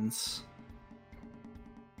happens,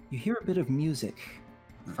 you hear a bit of music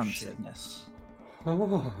from Cygnus.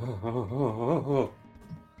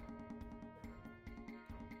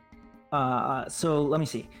 So let me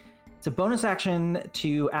see. It's a bonus action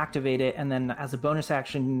to activate it, and then as a bonus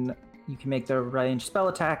action, you can make the ranged spell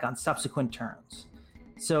attack on subsequent turns.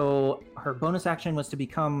 So her bonus action was to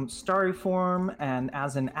become starry form, and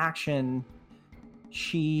as an action,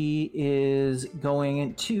 she is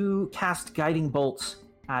going to cast Guiding Bolt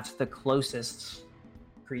at the closest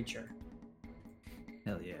creature.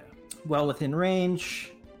 Hell yeah. Well within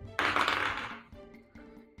range.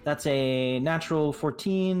 That's a natural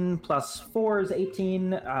 14 plus 4 is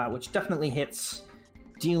 18, which definitely hits,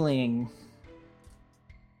 dealing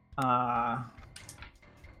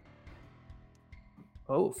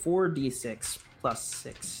 4d6 plus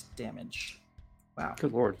 6 damage. Wow.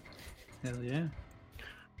 Good lord. Hell yeah.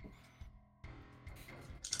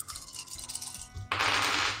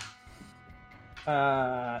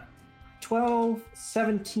 12,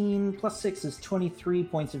 17 plus 6 is 23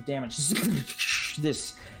 points of damage.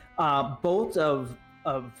 This bolt of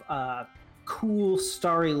cool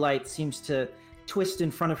starry light seems to twist in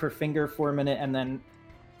front of her finger for a minute and then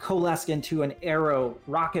coalesce into an arrow,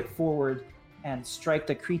 rocket forward, and strike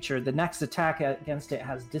the creature. The next attack against it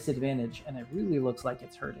has disadvantage, and it really looks like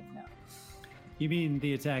it's hurting now. You mean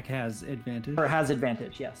the attack has advantage? Or has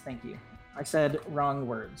advantage, yes, thank you. I said wrong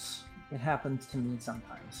words. It happens to me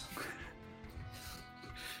sometimes.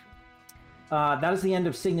 That is the end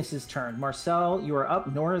of Cygnus's turn. Marcel, you are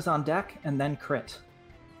up. Nora's on deck, and then Crit.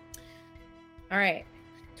 All right,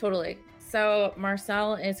 totally. So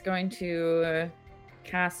Marcel is going to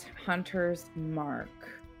cast Hunter's Mark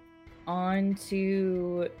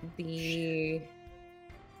onto the...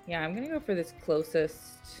 Yeah, I'm going to go for this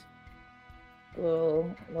closest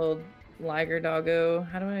little liger doggo.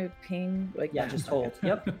 How do I ping? Like, Yeah, just hold.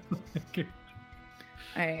 Yep. Okay.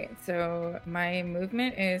 All right, so my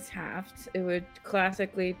movement is halved. It would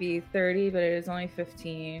classically be 30, but it is only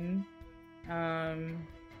 15.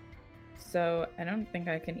 So I don't think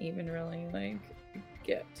I can even really like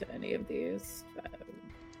get to any of these. But...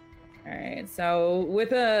 All right, so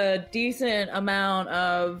with a decent amount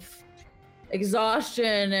of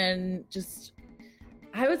exhaustion and just,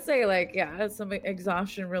 I would say like, yeah, some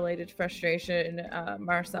exhaustion related frustration,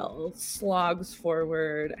 Marcel slogs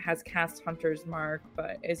forward, has cast Hunter's Mark,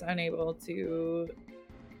 but is unable to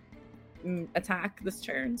attack this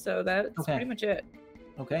turn. So that's pretty much it.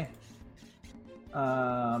 Okay.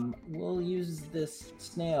 We'll use this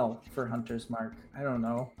snail for Hunter's Mark. I don't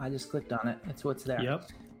know. I just clicked on it. It's what's there. Yep.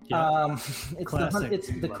 It's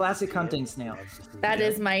the classic hunting snail. That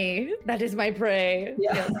is my prey.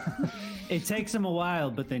 Yeah. It takes them a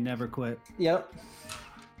while, but they never quit. Yep.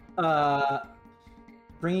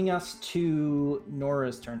 Bringing us to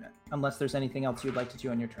Nora's turn, unless there's anything else you'd like to do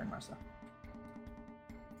on your turn, Marcel.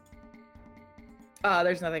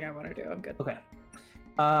 There's nothing I want to do. I'm good. Okay.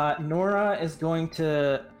 Nora is going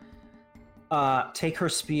to take her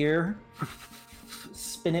spear,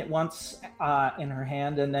 spin it once in her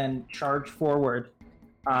hand, and then charge forward,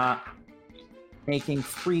 making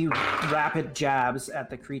 3 rapid jabs at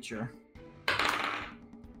the creature.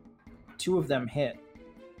 2 of them hit.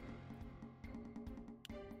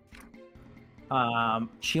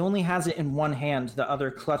 She only has it in one hand, the other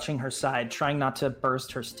clutching her side, trying not to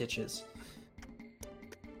burst her stitches.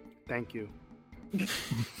 Thank you.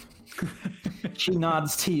 She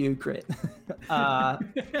nods to you, Crit.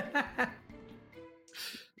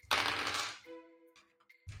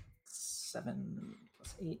 7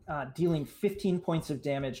 plus 8, dealing 15 points of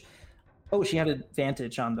damage. Oh, she had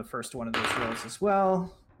advantage on the first one of those rolls as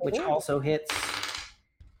well, which also hits.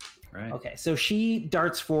 Right. Okay, so she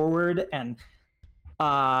darts forward and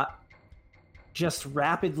just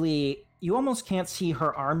rapidly, you almost can't see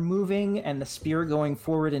her arm moving and the spear going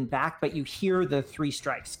forward and back, but you hear the 3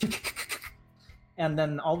 strikes. And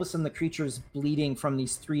then all of a sudden the creature is bleeding from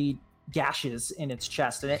these 3 gashes in its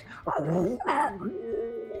chest, and it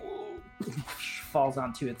falls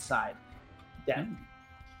onto its side. Dead.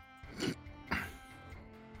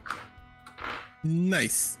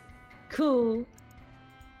 Nice. Cool.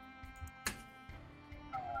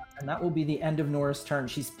 And that will be the end of Nora's turn.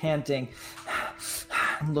 She's panting,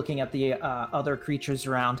 looking at the other creatures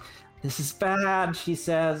around. This is bad, she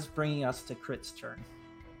says, bringing us to Crit's turn.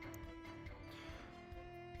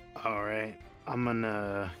 All right, I'm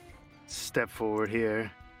gonna step forward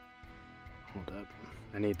here. Hold up.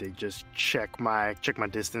 I need to just check my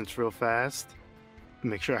distance real fast.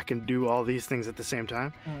 Make sure I can do all these things at the same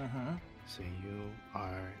time. Mm-hmm. So you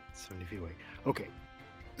are 70 feet away. Okay.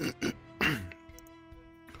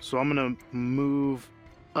 So I'm gonna move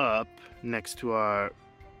up next to our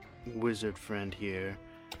wizard friend here.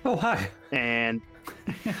 Oh, hi. And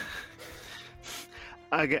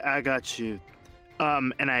I got you.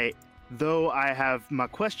 And though I have my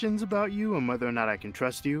questions about you and whether or not I can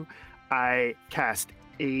trust you, I cast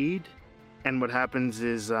Aid, and what happens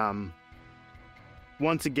is,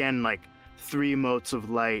 once again, like 3 motes of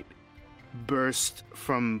light burst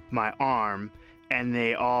from my arm, and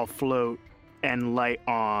they all float and light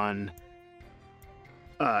on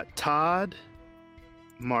Todd,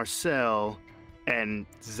 Marcel, and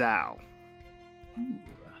Zal.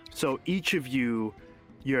 So each of you,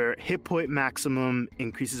 your hit point maximum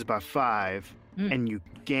increases by 5, and you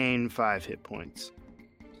gain 5 hit points.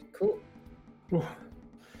 Cool.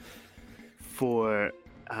 For,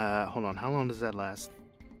 hold on, how long does that last?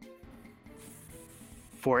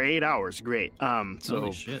 For 8 hours, great. So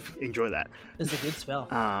Holy shit. enjoy that. It's a good spell.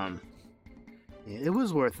 It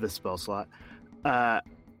was worth the spell slot.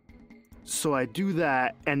 So I do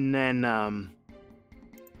that, and then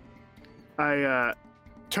I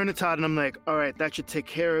turn to Todd, and I'm like, all right, that should take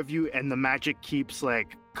care of you. And the magic keeps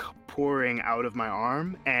like pouring out of my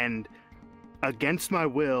arm, and against my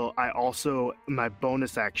will, I also, my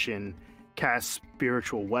bonus action, cast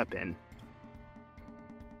Spiritual Weapon.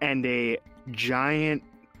 And a giant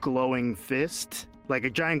glowing fist, like a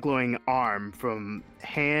giant glowing arm from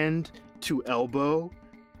hand to elbow,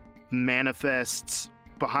 manifests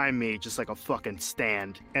behind me just like a fucking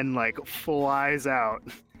stand and like flies out.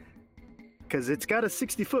 Because it's got a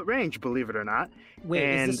 60-foot range, believe it or not. Wait,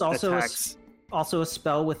 and is this also attacks... also a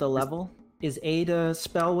spell with a level? Is Aid a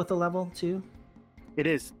spell with a level too? It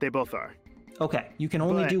is. They both are. Okay, you can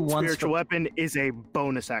only But do one Spiritual Weapon is a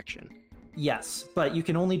bonus action. Yes, but you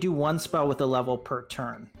can only do one spell with a level per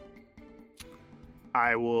turn.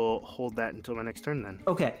 I will hold that until my next turn then.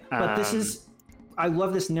 Okay, but this is... I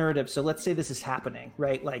love this narrative, so let's say this is happening,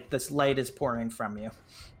 right? Like, this light is pouring from you.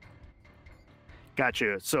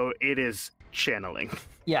 Gotcha. So it is channeling.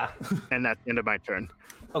 Yeah. And that's the end of my turn.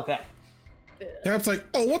 Okay. Tap's like,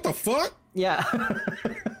 oh, what the fuck? Yeah.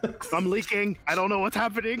 I'm leaking. I don't know what's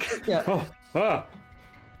happening. Yeah.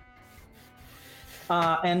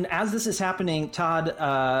 And as this is happening, Todd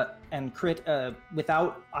and Crit,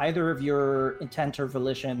 without either of your intent or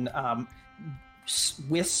volition,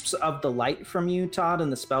 wisps of the light from you, Todd,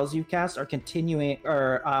 and the spells you cast are continuing,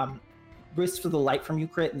 or wisps of the light from you,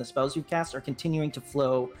 Crit, and the spells you cast are continuing to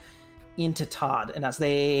flow into Todd. And as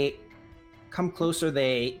they come closer,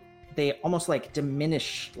 they almost like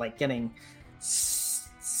diminish, like getting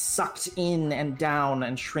sucked in and down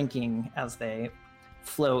and shrinking as they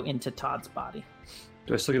flow into Todd's body.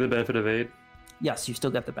 Do I still get the benefit of aid? Yes, you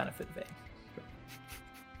still get the benefit of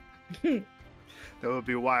aid. That would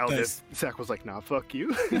be wild Nice. if Zach was like, nah, fuck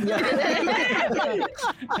you.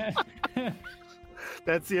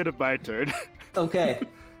 That's the end of my turn. Okay.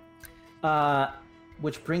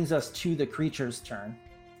 Which brings us to the creature's turn.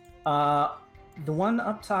 The one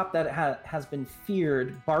up top that has been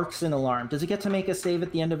feared barks in alarm. Does it get to make a save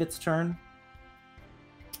at the end of its turn?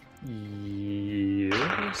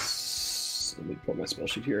 Yes. Let me pull my spell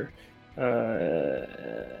sheet here.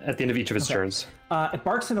 At the end of each of its turns. It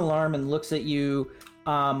barks in alarm and looks at you,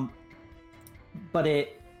 but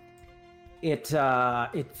it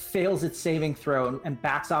fails its saving throw and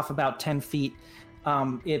backs off about 10 feet.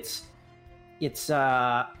 It's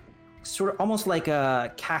sort of almost like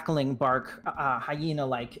a cackling bark,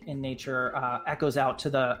 hyena-like in nature, echoes out to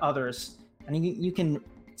the others, and you can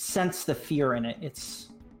sense the fear in it.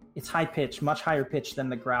 It's high pitched, much higher pitched than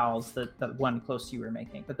the growls that the one close to you were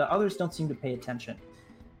making, but the others don't seem to pay attention.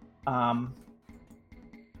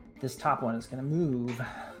 This top one is going to move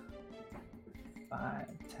 5,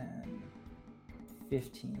 10,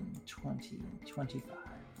 15, 20, 25,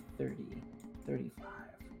 30, 35,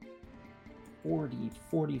 40,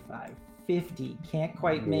 45, 50. Can't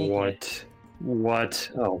quite make it.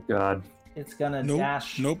 What? Oh, God. It's going to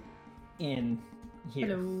dash in here.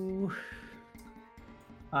 Hello.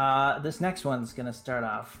 This next one's going to start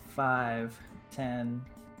off 5, 10,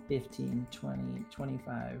 15, 20,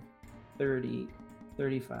 25, 30,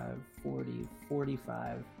 35, 40,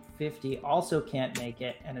 45, 50. Also can't make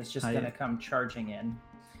it, and it's just going to come charging in.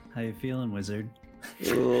 How you feeling, wizard?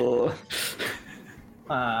 5,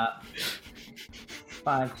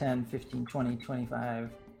 10, 15, 20, 25,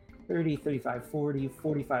 30, 35, 40,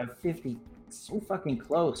 45, 50. So fucking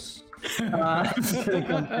close. It's going to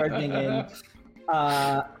come charging in.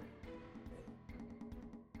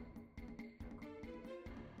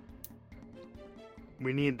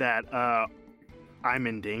 We need that I'm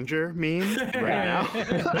in danger meme right now.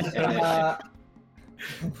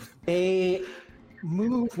 They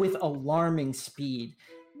move with alarming speed,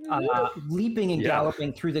 leaping and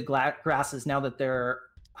galloping through the grasses now that they're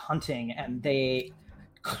hunting, and they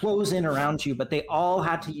close in around you, but they all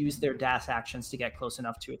had to use their dash actions to get close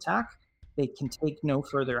enough to attack. They can take no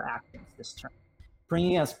further actions this turn,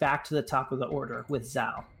 bringing us back to the top of the order with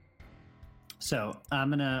Zal. So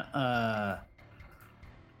I'm gonna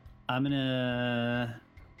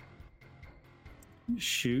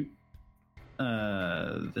shoot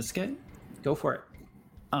this guy. Go for it.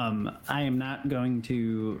 I am not going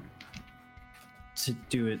to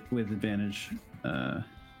do it with advantage.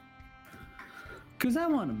 Because I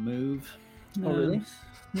want to move. Oh, really?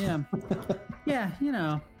 Yeah. Yeah, you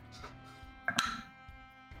know.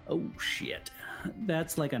 Oh, shit.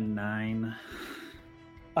 That's like a 9.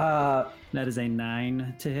 That is a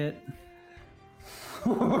 9 to hit.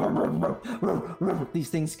 These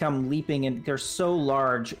things come leaping, and they're so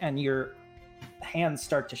large, and your hands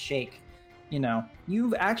start to shake. You know,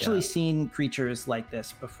 you've actually seen creatures like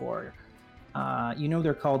this before. You know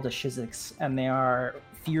they're called the Shiziks, and they are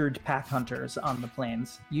feared pack hunters on the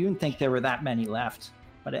plains. You didn't think there were that many left,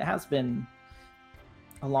 but it has been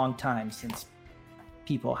a long time since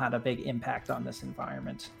people had a big impact on this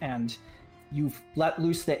environment. And you've let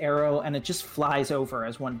loose the arrow, and it just flies over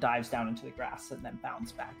as one dives down into the grass and then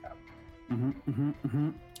bounds back up.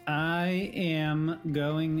 I am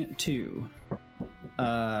going to...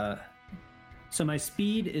 so my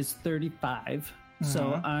speed is 35.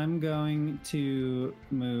 So I'm going to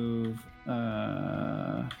move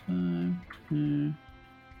and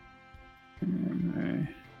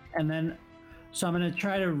then so I'm going to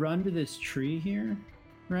try to run to this tree here,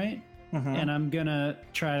 right? And I'm going to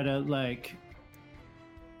try to like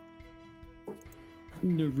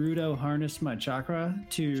Naruto harness my chakra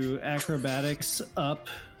to acrobatics up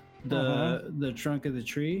the trunk of the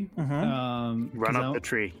tree. Run up the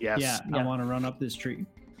tree, yes. Yeah, I want to run up this tree.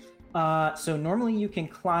 So normally you can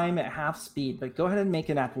climb at half speed, but go ahead and make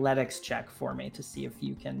an athletics check for me to see if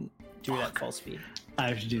you can do it at full speed. I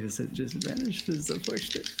have to do this at disadvantage. This is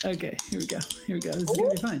unfortunate. Okay, here we go. This is gonna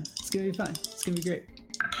be fine. It's gonna be fine. It's gonna be great.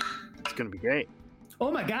 It's gonna be great. Oh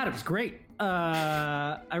my god, it was great.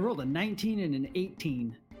 I rolled a 19 and an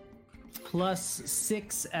 18 plus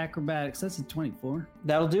 6 acrobatics. That's a 24.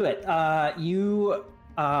 That'll do it. You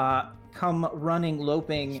come running,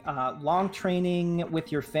 loping, long training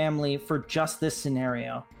with your family for just this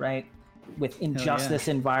scenario, right? Within just this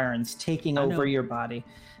environs, taking over your body.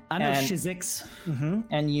 I know Shiziks.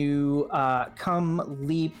 And you come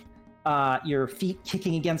leap, your feet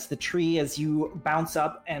kicking against the tree as you bounce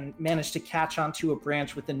up and manage to catch onto a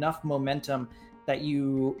branch with enough momentum that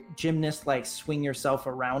you gymnast-like swing yourself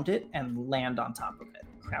around it and land on top of it,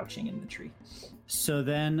 crouching in the tree. So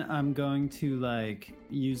then I'm going to like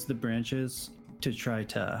use the branches to try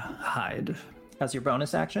to hide. As your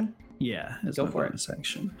bonus action? Yeah, as Go my for bonus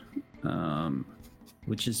action.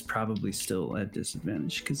 Which is probably still at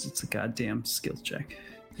disadvantage because it's a goddamn skill check.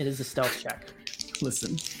 It is a stealth check.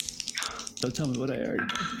 Listen, don't tell me what I already know.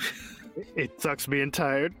 It sucks being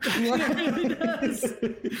tired. It really does.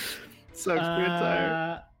 Sucks being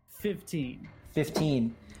tired. 15.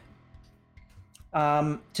 15.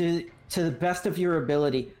 To the best of your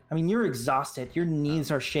ability, I mean, you're exhausted. Your knees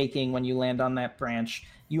are shaking when you land on that branch.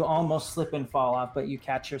 You almost slip and fall off, but you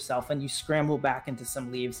catch yourself and you scramble back into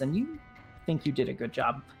some leaves, and you think you did a good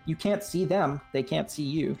job. You can't see them. They can't see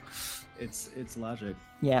you. It's logic.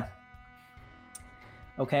 Yeah.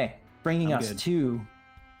 Okay. Bringing us good. to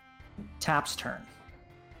Tap's turn.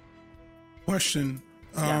 Question.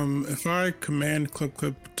 If I command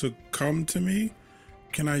Clip to come to me,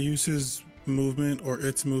 can I use his movement or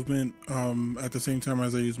its movement at the same time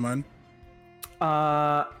as I use mine?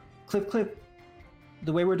 Clip,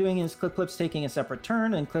 the way we're doing it is Clip's taking a separate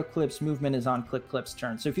turn, and Clip's movement is on Clip's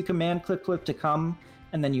turn. So if you command Clip to come,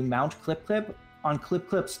 and then you mount Clip, on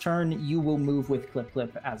Clip's turn, you will move with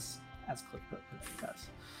Clip as Clip does.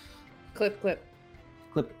 Clip.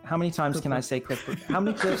 How many times can I say Clip? How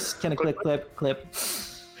many clips can a Clip? Clip.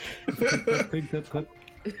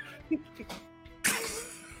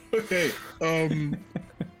 Okay,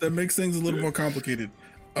 that makes things a little more complicated.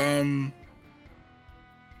 What I'm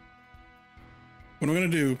gonna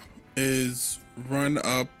do is run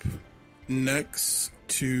up next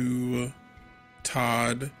to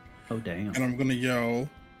Todd. Oh damn! And I'm gonna yell.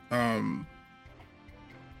 I'm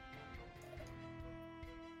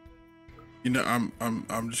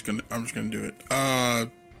just gonna do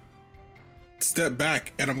it. Step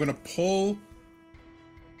back, and I'm gonna pull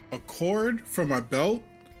a cord from my belt,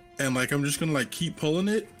 and like I'm just gonna like keep pulling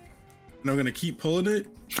it, and I'm gonna keep pulling it,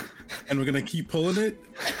 and we're gonna keep pulling it,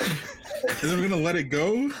 and then we're gonna let it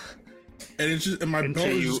go, and it's just, and my belt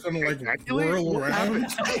is just gonna like whirl around.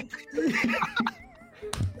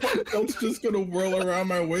 My belt's just gonna whirl around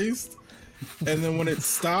my waist, and then when it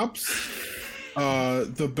stops,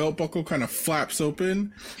 the belt buckle kind of flaps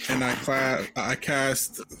open, and I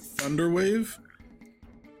cast Thunder Wave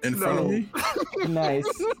in front of me. Nice.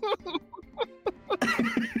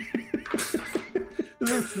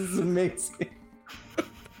 This is amazing.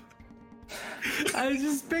 I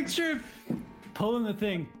just picture pulling the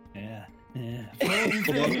thing. Yeah, Yeah.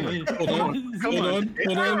 Hold on.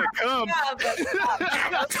 Come. Yeah, but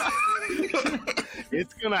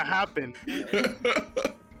It's gonna happen.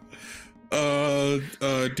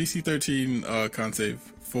 DC 13 con save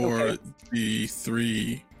for Okay. the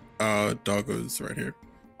 3 doggos right here.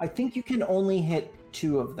 I think you can only hit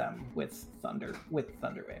 2 of them with Thunder Wave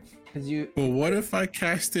because you. Well, what if I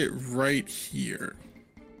cast it right here?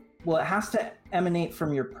 Well, it has to emanate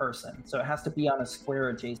from your person, so it has to be on a square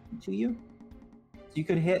adjacent to you. So you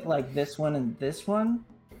could hit like this one and this one,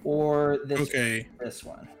 or Okay, this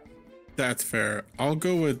one. that's fair. I'll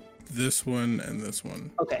go with this one and this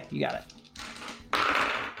one. Okay, you got it.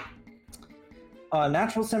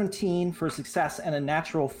 Natural 17 for success and a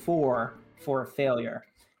natural 4 for a failure.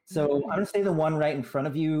 So I'm going to say the one right in front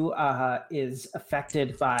of you is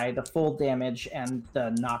affected by the full damage and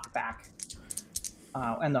the knockback.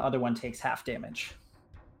 And the other one takes half damage.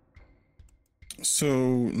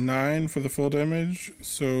 So 9 for the full damage.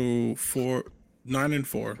 So 9 and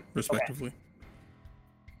 4 respectively.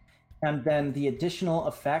 And then the additional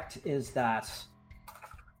effect is that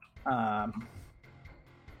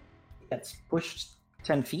it's pushed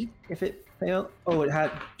 10 feet if it failed. Oh, it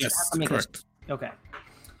had. Yes, has to make correct. Okay.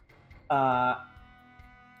 And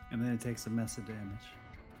then it takes a mess of damage.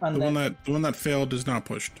 And The then, one that failed is not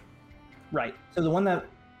pushed. right. So the one that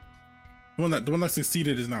The one that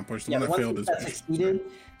succeeded is not pushed. The one that failed is that pushed. succeeded.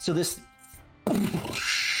 So this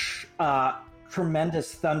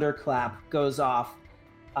tremendous thunderclap goes off,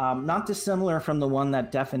 not dissimilar from the one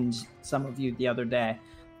that deafened some of you the other day.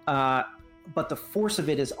 But the force of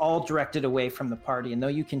it is all directed away from the party. And though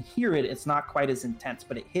you can hear it, it's not quite as intense,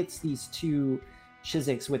 but it hits these 2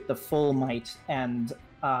 Shiziks with the full might. And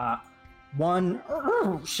one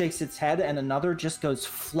shakes its head and another just goes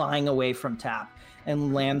flying away from Tap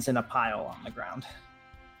and lands in a pile on the ground.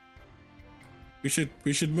 We should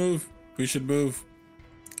move. We should move.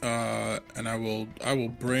 And I will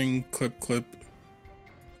bring Clip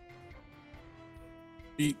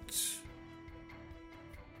Eat.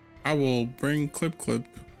 I will bring Clip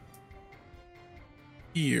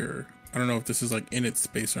here. I don't know if this is like in its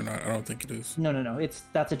space or not. I don't think it is. No.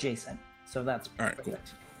 That's adjacent. So that's All right, cool.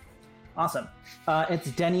 perfect. Awesome.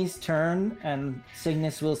 It's Denny's turn, and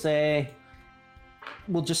Cygnus will say,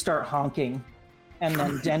 we'll just start honking. And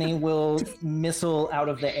then Denny will missile out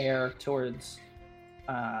of the air towards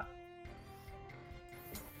the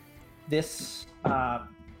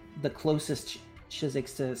closest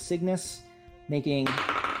Shiziks to Cygnus, making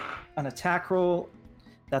an attack roll.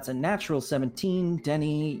 That's a natural 17.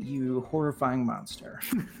 Denny, you horrifying monster.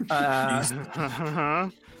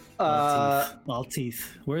 All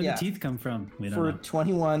teeth. Where do yeah. the teeth come from? We don't For know.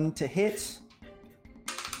 21 to hit,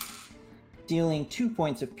 dealing 2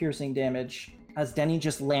 points of piercing damage as Denny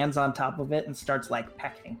just lands on top of it and starts like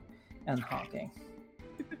pecking and honking.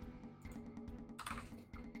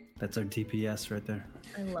 That's our DPS right there.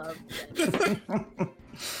 I love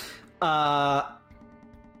it.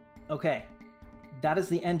 Okay. That is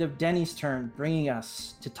the end of Denny's turn, bringing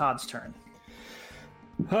us to Todd's turn.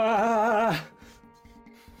 Ah!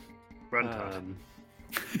 Run, Todd.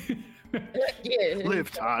 Yeah.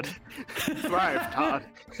 Live, Todd. Thrive, Todd.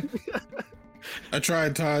 I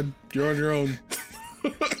tried, Todd. You're on your own.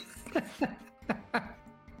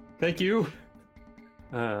 Thank you.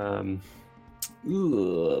 They're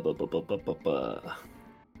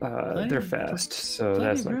fast, so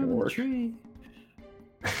that's not gonna work.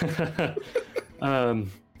 And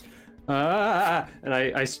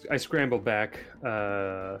I scramble back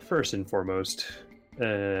first and foremost,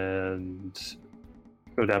 and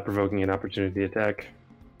without provoking an opportunity attack.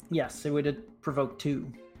 Yes, it would provoke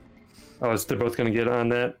 2. Oh, they're both gonna get on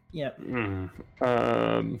that. Yep.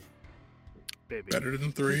 Baby. Better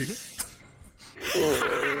than 3.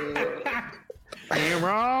 Ain't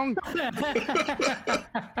wrong.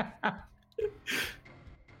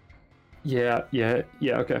 Yeah.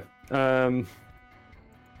 Okay. Oh,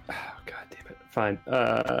 God damn it. Fine.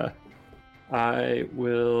 I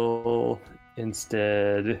will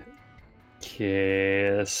instead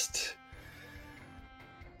cast.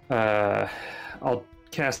 I'll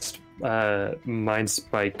cast Mind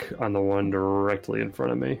Spike on the one directly in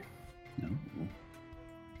front of me. No.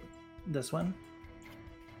 This one?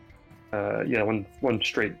 Yeah, one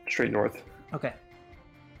straight north. Okay.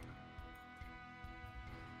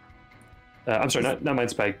 I'm sorry, not Mind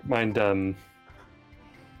Spike. Mind the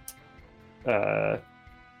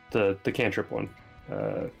cantrip one.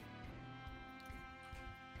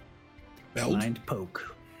 Belt? Mind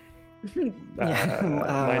poke.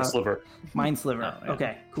 Mind Sliver. Mind Sliver. Oh, yeah.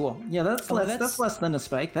 Okay, cool. Yeah, that's Oh, that's less than a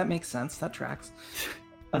spike. That makes sense. That tracks.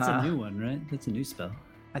 That's Uh, a new one, right? That's a new spell.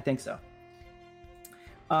 I think so.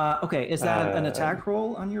 Okay, is that an attack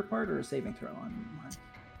roll on your part or a saving throw on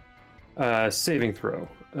mine? Saving throw.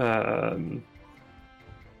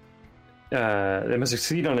 They must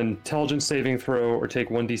succeed on an intelligence saving throw or take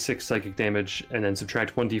 1d6 psychic damage and then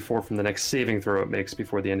subtract 1d4 from the next saving throw it makes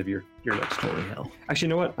before the end of your next turn. Hell. Actually, you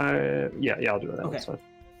know what? Yeah, I'll do that. Okay. That's fine.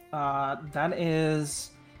 That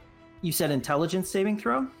is, you said intelligence saving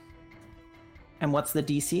throw? And what's the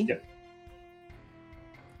DC? Yeah.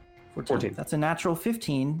 14. That's a natural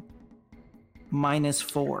 15 minus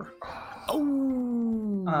 4.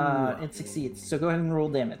 Oh! It succeeds. So go ahead and roll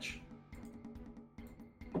damage.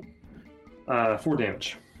 4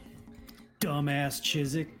 damage. Dumbass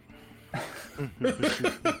Chiswick.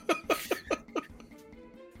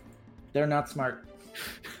 They're not smart.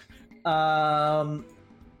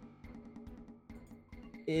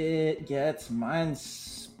 It gets mind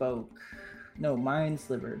slivered.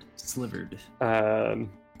 Slivered.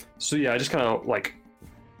 So yeah, I just kind of like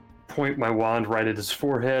point my wand right at his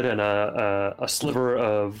forehead, and a sliver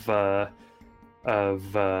of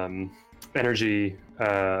energy,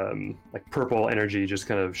 like purple energy, just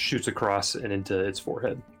kind of shoots across and into its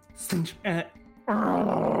forehead.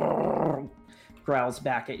 Growls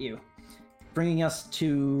back at you, bringing us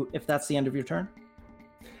to, if that's the end of your turn.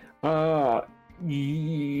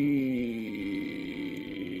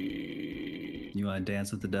 You want to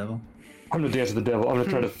dance with the devil? I'm gonna dance with the devil. I'm gonna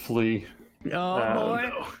try to flee. Oh boy!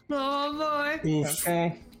 Oh boy!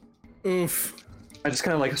 Okay. Oof. I just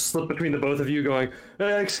kind of like slip between the both of you, going,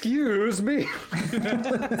 "Excuse me."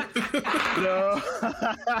 No.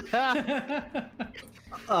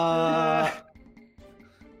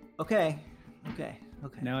 Okay.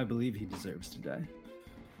 Now I believe he deserves to die.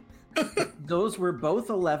 Those were both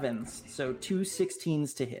 11s, so 2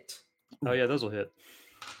 16s to hit. Oh yeah, those will hit.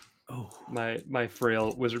 Oh, My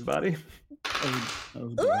frail wizard body.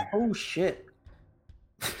 dear. Oh shit.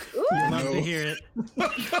 You'll love to hear it.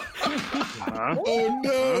 Oh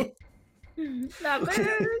no! That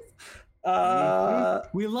matters.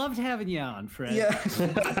 We loved having you on, Fred. Yeah.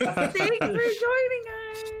 Thanks for joining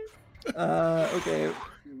us. Okay.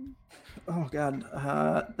 Oh god.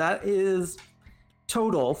 That is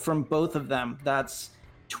total from both of them. That's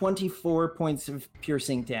 24 points of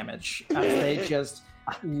piercing damage as they just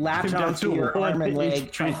latch Down onto to your one arm and leg,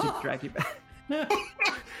 HP. trying to drag you back.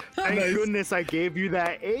 Thank Nice. goodness I gave you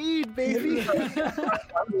that aid, baby.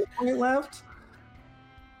 Point left.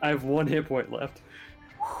 I have 1 hit point left.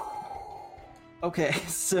 Okay,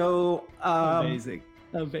 so Amazing.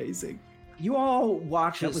 you all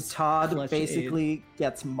watch That as was Todd clutch basically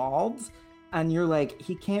gets mauled, and you're like,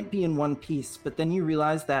 he can't be in one piece. But then you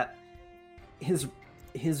realize that his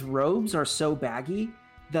robes are so baggy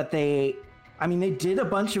that they did a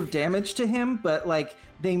bunch of damage to him, but like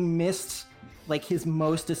they missed like his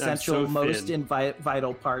most essential, so most thin.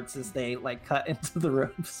 vital parts as they like cut into the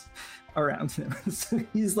robes around him. So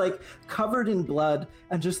he's like covered in blood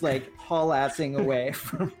and just like haul-assing away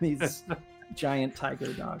from these giant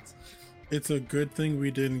tiger dogs. It's a good thing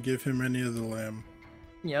we didn't give him any of the lamb.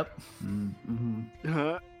 Yep.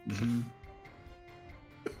 Huh?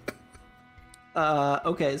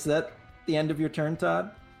 Okay, is that the end of your turn,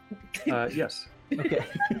 Todd? Yes. Okay.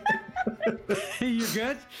 You're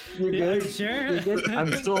good? You're Yeah, good? sure. You're good?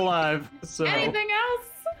 I'm still alive. So Anything else?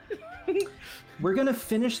 We're gonna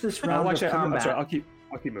finish this round actually, of I'm combat. sorry. I'll keep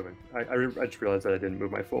moving. I just realized that I didn't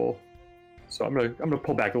move my full, so I'm gonna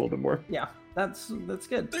pull back a little bit more. Yeah, that's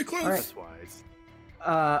good. Stay close. All right. That's wise.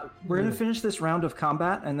 We're gonna finish this round of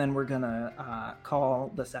combat, and then we're gonna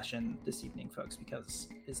call the session this evening, folks, because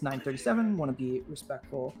it's 9:37. Want to be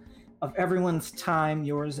respectful of everyone's time,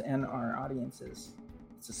 yours and our audience's.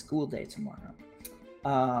 It's a school day tomorrow.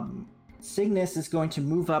 Cygnus is going to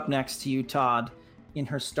move up next to you, Todd, in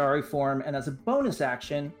her starry form, and as a bonus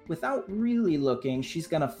action, without really looking, she's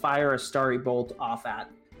gonna fire a starry bolt off at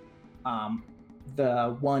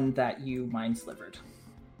the one that you mind slivered.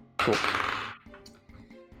 Cool.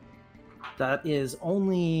 That is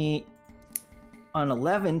only an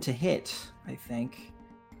 11 to hit, I think.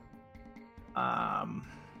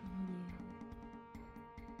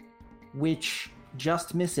 Which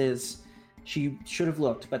just misses. She should have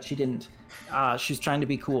looked, but she didn't. She's trying to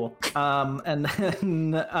be cool. And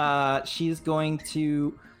then she's going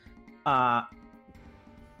to... let's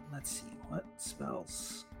see, what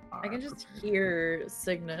spells are I can just prepared? hear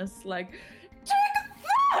Cygnus like, take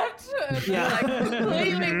that! Yeah. Like,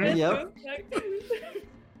 completely Yep.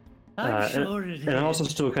 disrespected. And I'm also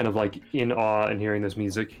still kind of like in awe and hearing this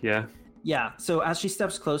music. Yeah. Yeah, so as she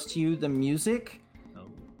steps close to you, the music,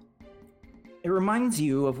 Oh. it reminds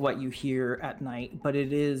you of what you hear at night, but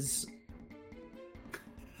it is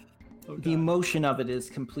the emotion of it is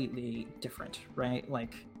completely different, right?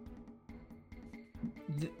 Like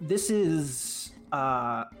this is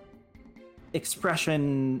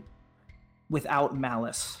expression without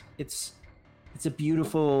malice. It's a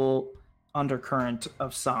beautiful undercurrent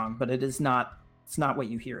of song, but it's not what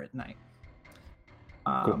you hear at night.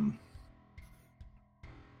 Cool.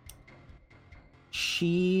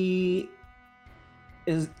 She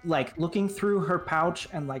is like looking through her pouch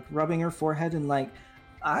and like rubbing her forehead and like,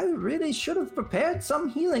 I really should have prepared some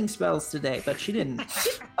healing spells today, but she didn't.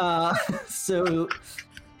 So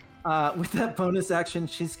with that bonus action,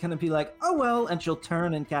 she's gonna be like, oh well, and she'll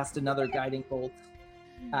turn and cast another guiding bolt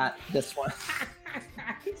at this one.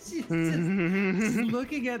 She's just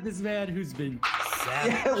looking at this man who's been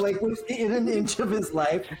savaged. Yeah, like within an inch of his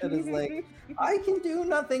life, and is like, I can do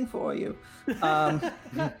nothing for you.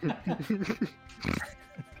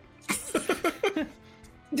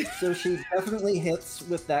 So she definitely hits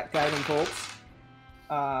with that guiding bolt,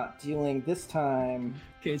 dealing this time.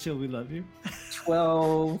 Rachel, we love you.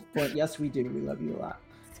 12 points. Yes, we do. We love you a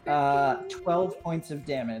lot. 12 points of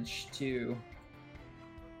damage to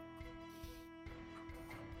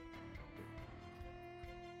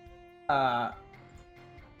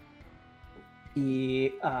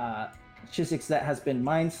the Chisix that has been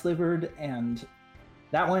mind slivered, and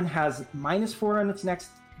that one has -4 on its next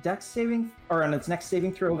dex saving, or on its next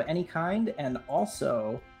saving throw of any kind, and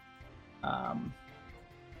also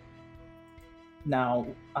now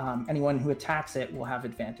anyone who attacks it will have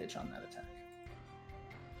advantage on that attack.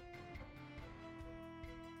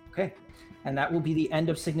 Okay, and that will be the end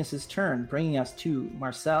of Cygnus's turn, bringing us to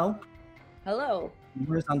Marcel. Hello.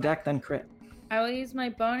 Who's on deck, then crit. I will use my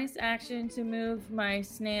bonus action to move my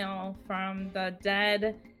snail from the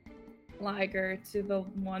dead Liger to the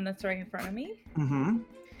one that's right in front of me. Mm-hmm.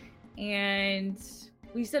 And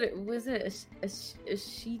we said it was a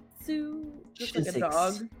Shih Tzu, just like a Shizix.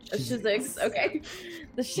 dog. A Shizix. Okay,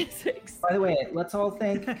 the Shizix. By the way, let's all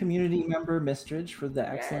thank community member Mistridge for the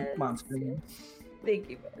excellent Yes. monster name. Thank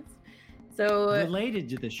you, Buzz. So Related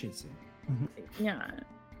to the Shih Tzu. yeah.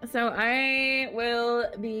 So I will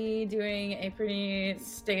be doing a pretty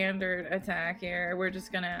standard attack here. We're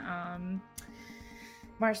just gonna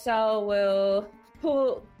Marcel will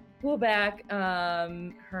pull back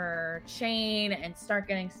her chain and start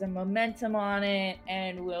getting some momentum on it,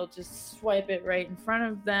 and we'll just swipe it right in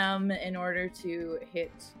front of them in order to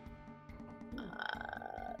hit.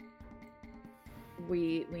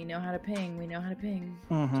 We know how to ping. We know how to ping.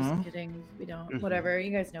 Mhm. Just kidding. We don't. Mhm. Whatever.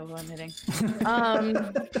 You guys know who I'm hitting.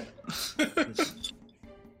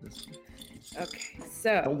 Okay. The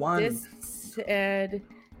So one.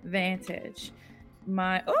 disadvantage.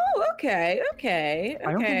 Okay.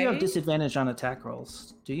 I don't think you have disadvantage on attack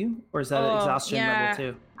rolls, do you? Or is that Oh, exhaustion yeah.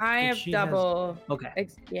 level 2? I have She has- double. Okay.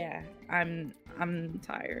 Yeah. I'm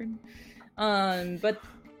tired. But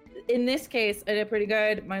in this case, I did pretty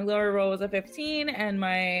good. My lower roll was a 15, and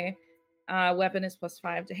my weapon is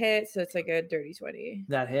 +5 to hit, so it's like a dirty 20.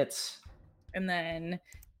 That hits. And then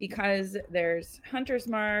because there's Hunter's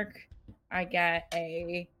Mark, I get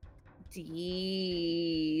a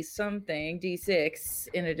D6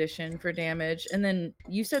 in addition for damage. And then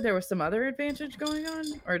you said there was some other advantage going on,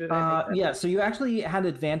 or did I make that Yeah, up? so you actually had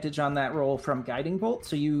advantage on that roll from Guiding Bolt,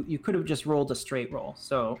 so you could have just rolled a straight roll.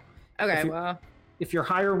 So Okay, if you- well, if your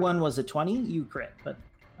higher one was a 20, you crit, but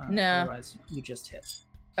No. otherwise you just hit.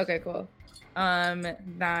 okay, cool.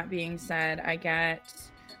 That being said, I get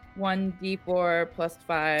 1d4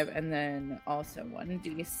 +5 and then also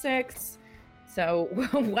 1d6. So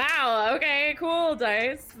wow, okay, cool,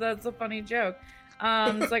 dice. That's a funny joke.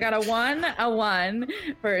 So I got a 1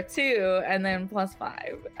 for a 2, and then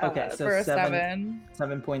 +5 Okay, so for a 7. 7.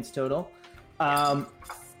 7 points total.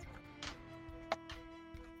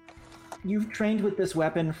 You've trained with this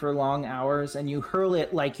weapon for long hours, and you hurl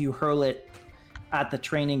it like you hurl it at the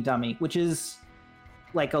training dummy, which is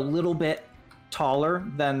like a little bit taller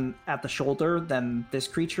than at the shoulder than this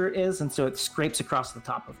creature is, and so it scrapes across the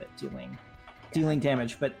top of it, dealing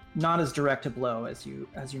damage, but not as direct a blow as you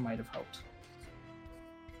might have hoped.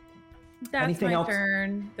 That's Anything my else?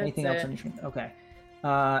 turn. That's Anything it. else on your turn? Okay.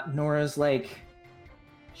 Nora's like,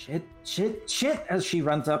 shit, as she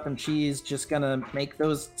runs up, and she's just gonna make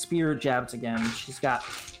those spear jabs again. She's got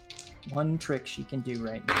one trick she can do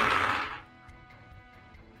right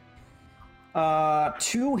now.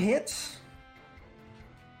 2 hits.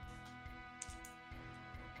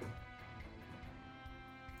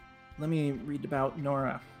 Let me read about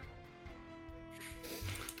Nora.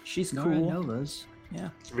 She's Nora cool. Novas. Yeah.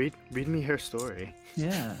 Read me her story.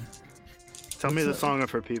 Yeah. Tell me the song of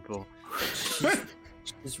her people.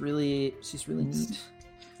 She's really neat.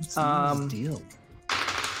 Deal.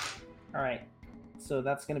 All right. So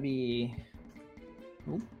that's going to be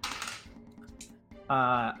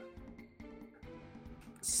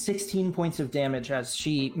 16 points of damage as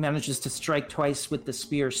she manages to strike twice with the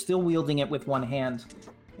spear, still wielding it with one hand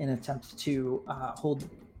in an attempt to hold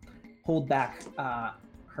back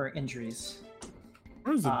her injuries.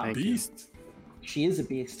 Where's the beast? She is a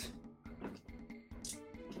beast.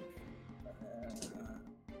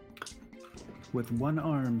 With one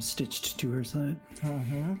arm stitched to her side.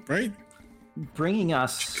 Right? Bringing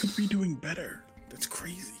us... She could be doing better. That's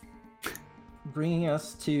crazy. Bringing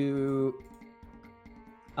us to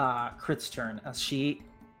Crit's turn as she,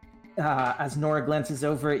 as Nora glances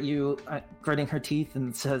over at you, gritting her teeth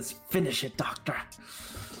and says, "Finish it, Doctor."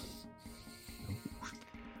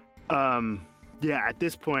 Yeah, at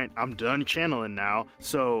this point, I'm done channeling now.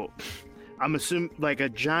 So I'm assuming like a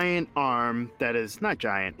giant arm that is not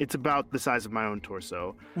giant. It's about the size of my own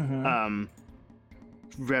torso.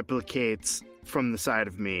 Replicates from the side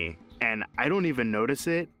of me, and I don't even notice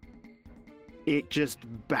it. It just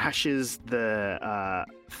bashes the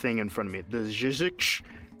thing in front of me, the zhizhich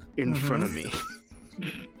in front of me.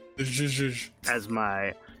 As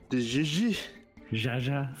my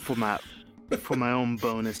Jaja. for my own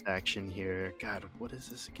bonus action here. God, what is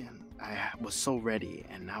this again? I was so ready,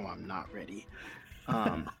 and now I'm not ready.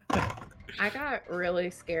 I got really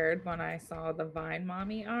scared when I saw the Vine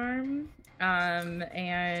Mommy arm.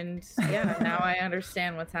 And yeah, now I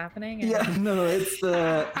understand what's happening. And... Yeah, no, it's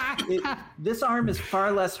this arm is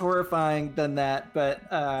far less horrifying than that, but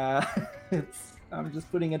I'm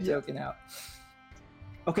just putting a token out.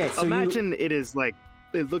 Okay, so imagine it is like,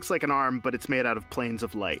 it looks like an arm, but it's made out of planes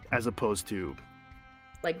of light as opposed to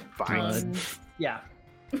like vines. Yeah.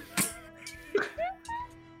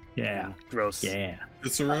 Yeah. Gross. Yeah.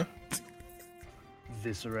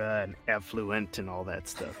 Viscera and effluent and all that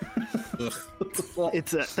stuff. Well,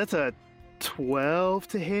 That's a 12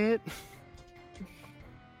 to hit.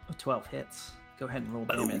 12 hits. Go ahead and roll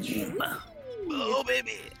damage. Oh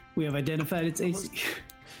baby. We have identified its AC.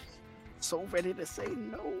 So ready to say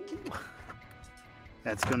no.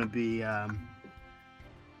 That's gonna be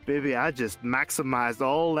baby, I just maximized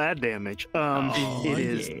all that damage. It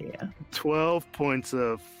is 12 points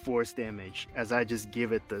of force damage as I just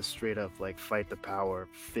give it the straight up like fight the power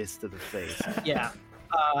fist to the face. Yeah.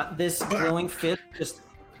 This glowing fist just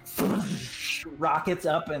rockets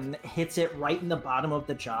up and hits it right in the bottom of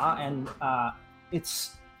the jaw, and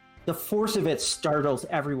it's the force of it startles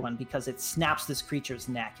everyone because it snaps this creature's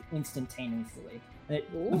neck instantaneously. And it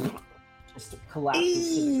just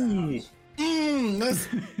collapses to the ground.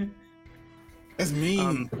 That's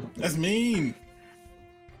mean. That's mean.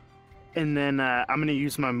 And then I'm gonna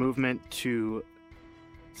use my movement to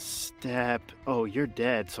step. Oh, you're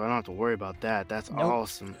dead, so I don't have to worry about that. That's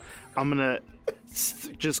awesome. I'm gonna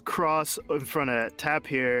just cross in front of Tap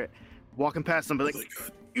here, walking past him, but like,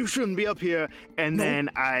 you shouldn't be up here. And then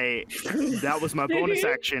that was my bonus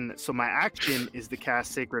action. So my action is to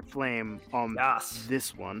cast Sacred Flame on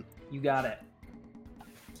this one. You got it.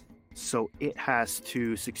 So it has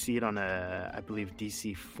to succeed on a, I believe,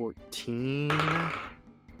 DC 14.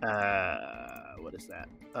 What is that?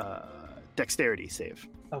 Dexterity save.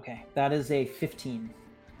 Okay, that is a 15.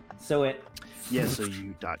 So it... Yeah, so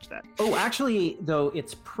you dodge that. Oh, actually, though,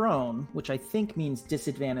 it's prone, which I think means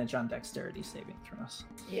disadvantage on dexterity saving throws.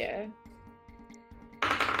 Yeah.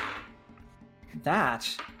 That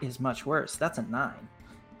is much worse. That's a 9.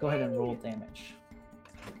 Go ahead and roll damage.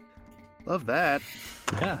 Love that.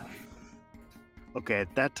 Yeah. Okay,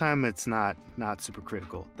 that time it's not super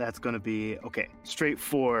critical. That's gonna be straight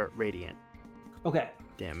 4 radiant. Okay.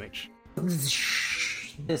 Damage.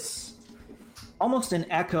 This almost an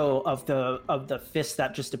echo of the fist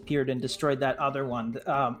that just appeared and destroyed that other one.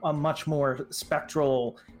 A much more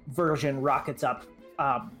spectral version rockets up,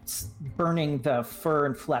 burning the fur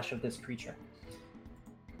and flesh of this creature.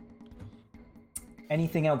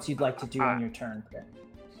 Anything else you'd like to do on your turn?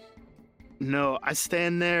 No, I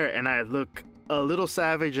stand there and I look a little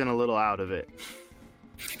savage and a little out of it.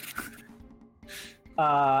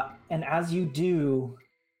 And as you do,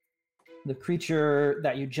 the creature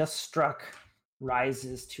that you just struck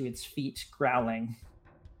rises to its feet, growling.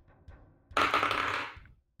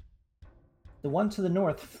 The one to the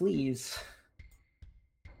north flees,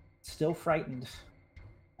 still frightened.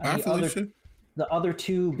 And the other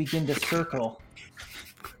two begin to circle.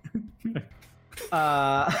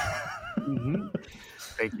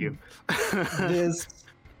 Thank you.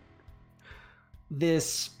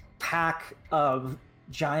 This pack of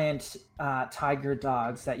giant tiger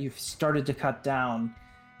dogs that you've started to cut down,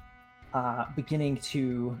 beginning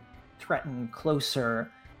to threaten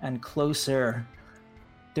closer, and closer.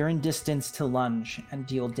 They're in distance to lunge and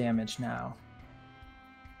deal damage now.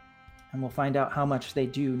 And we'll find out how much they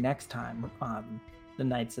do next time on the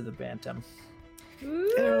Knights of the Bantam.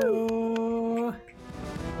 Ooh.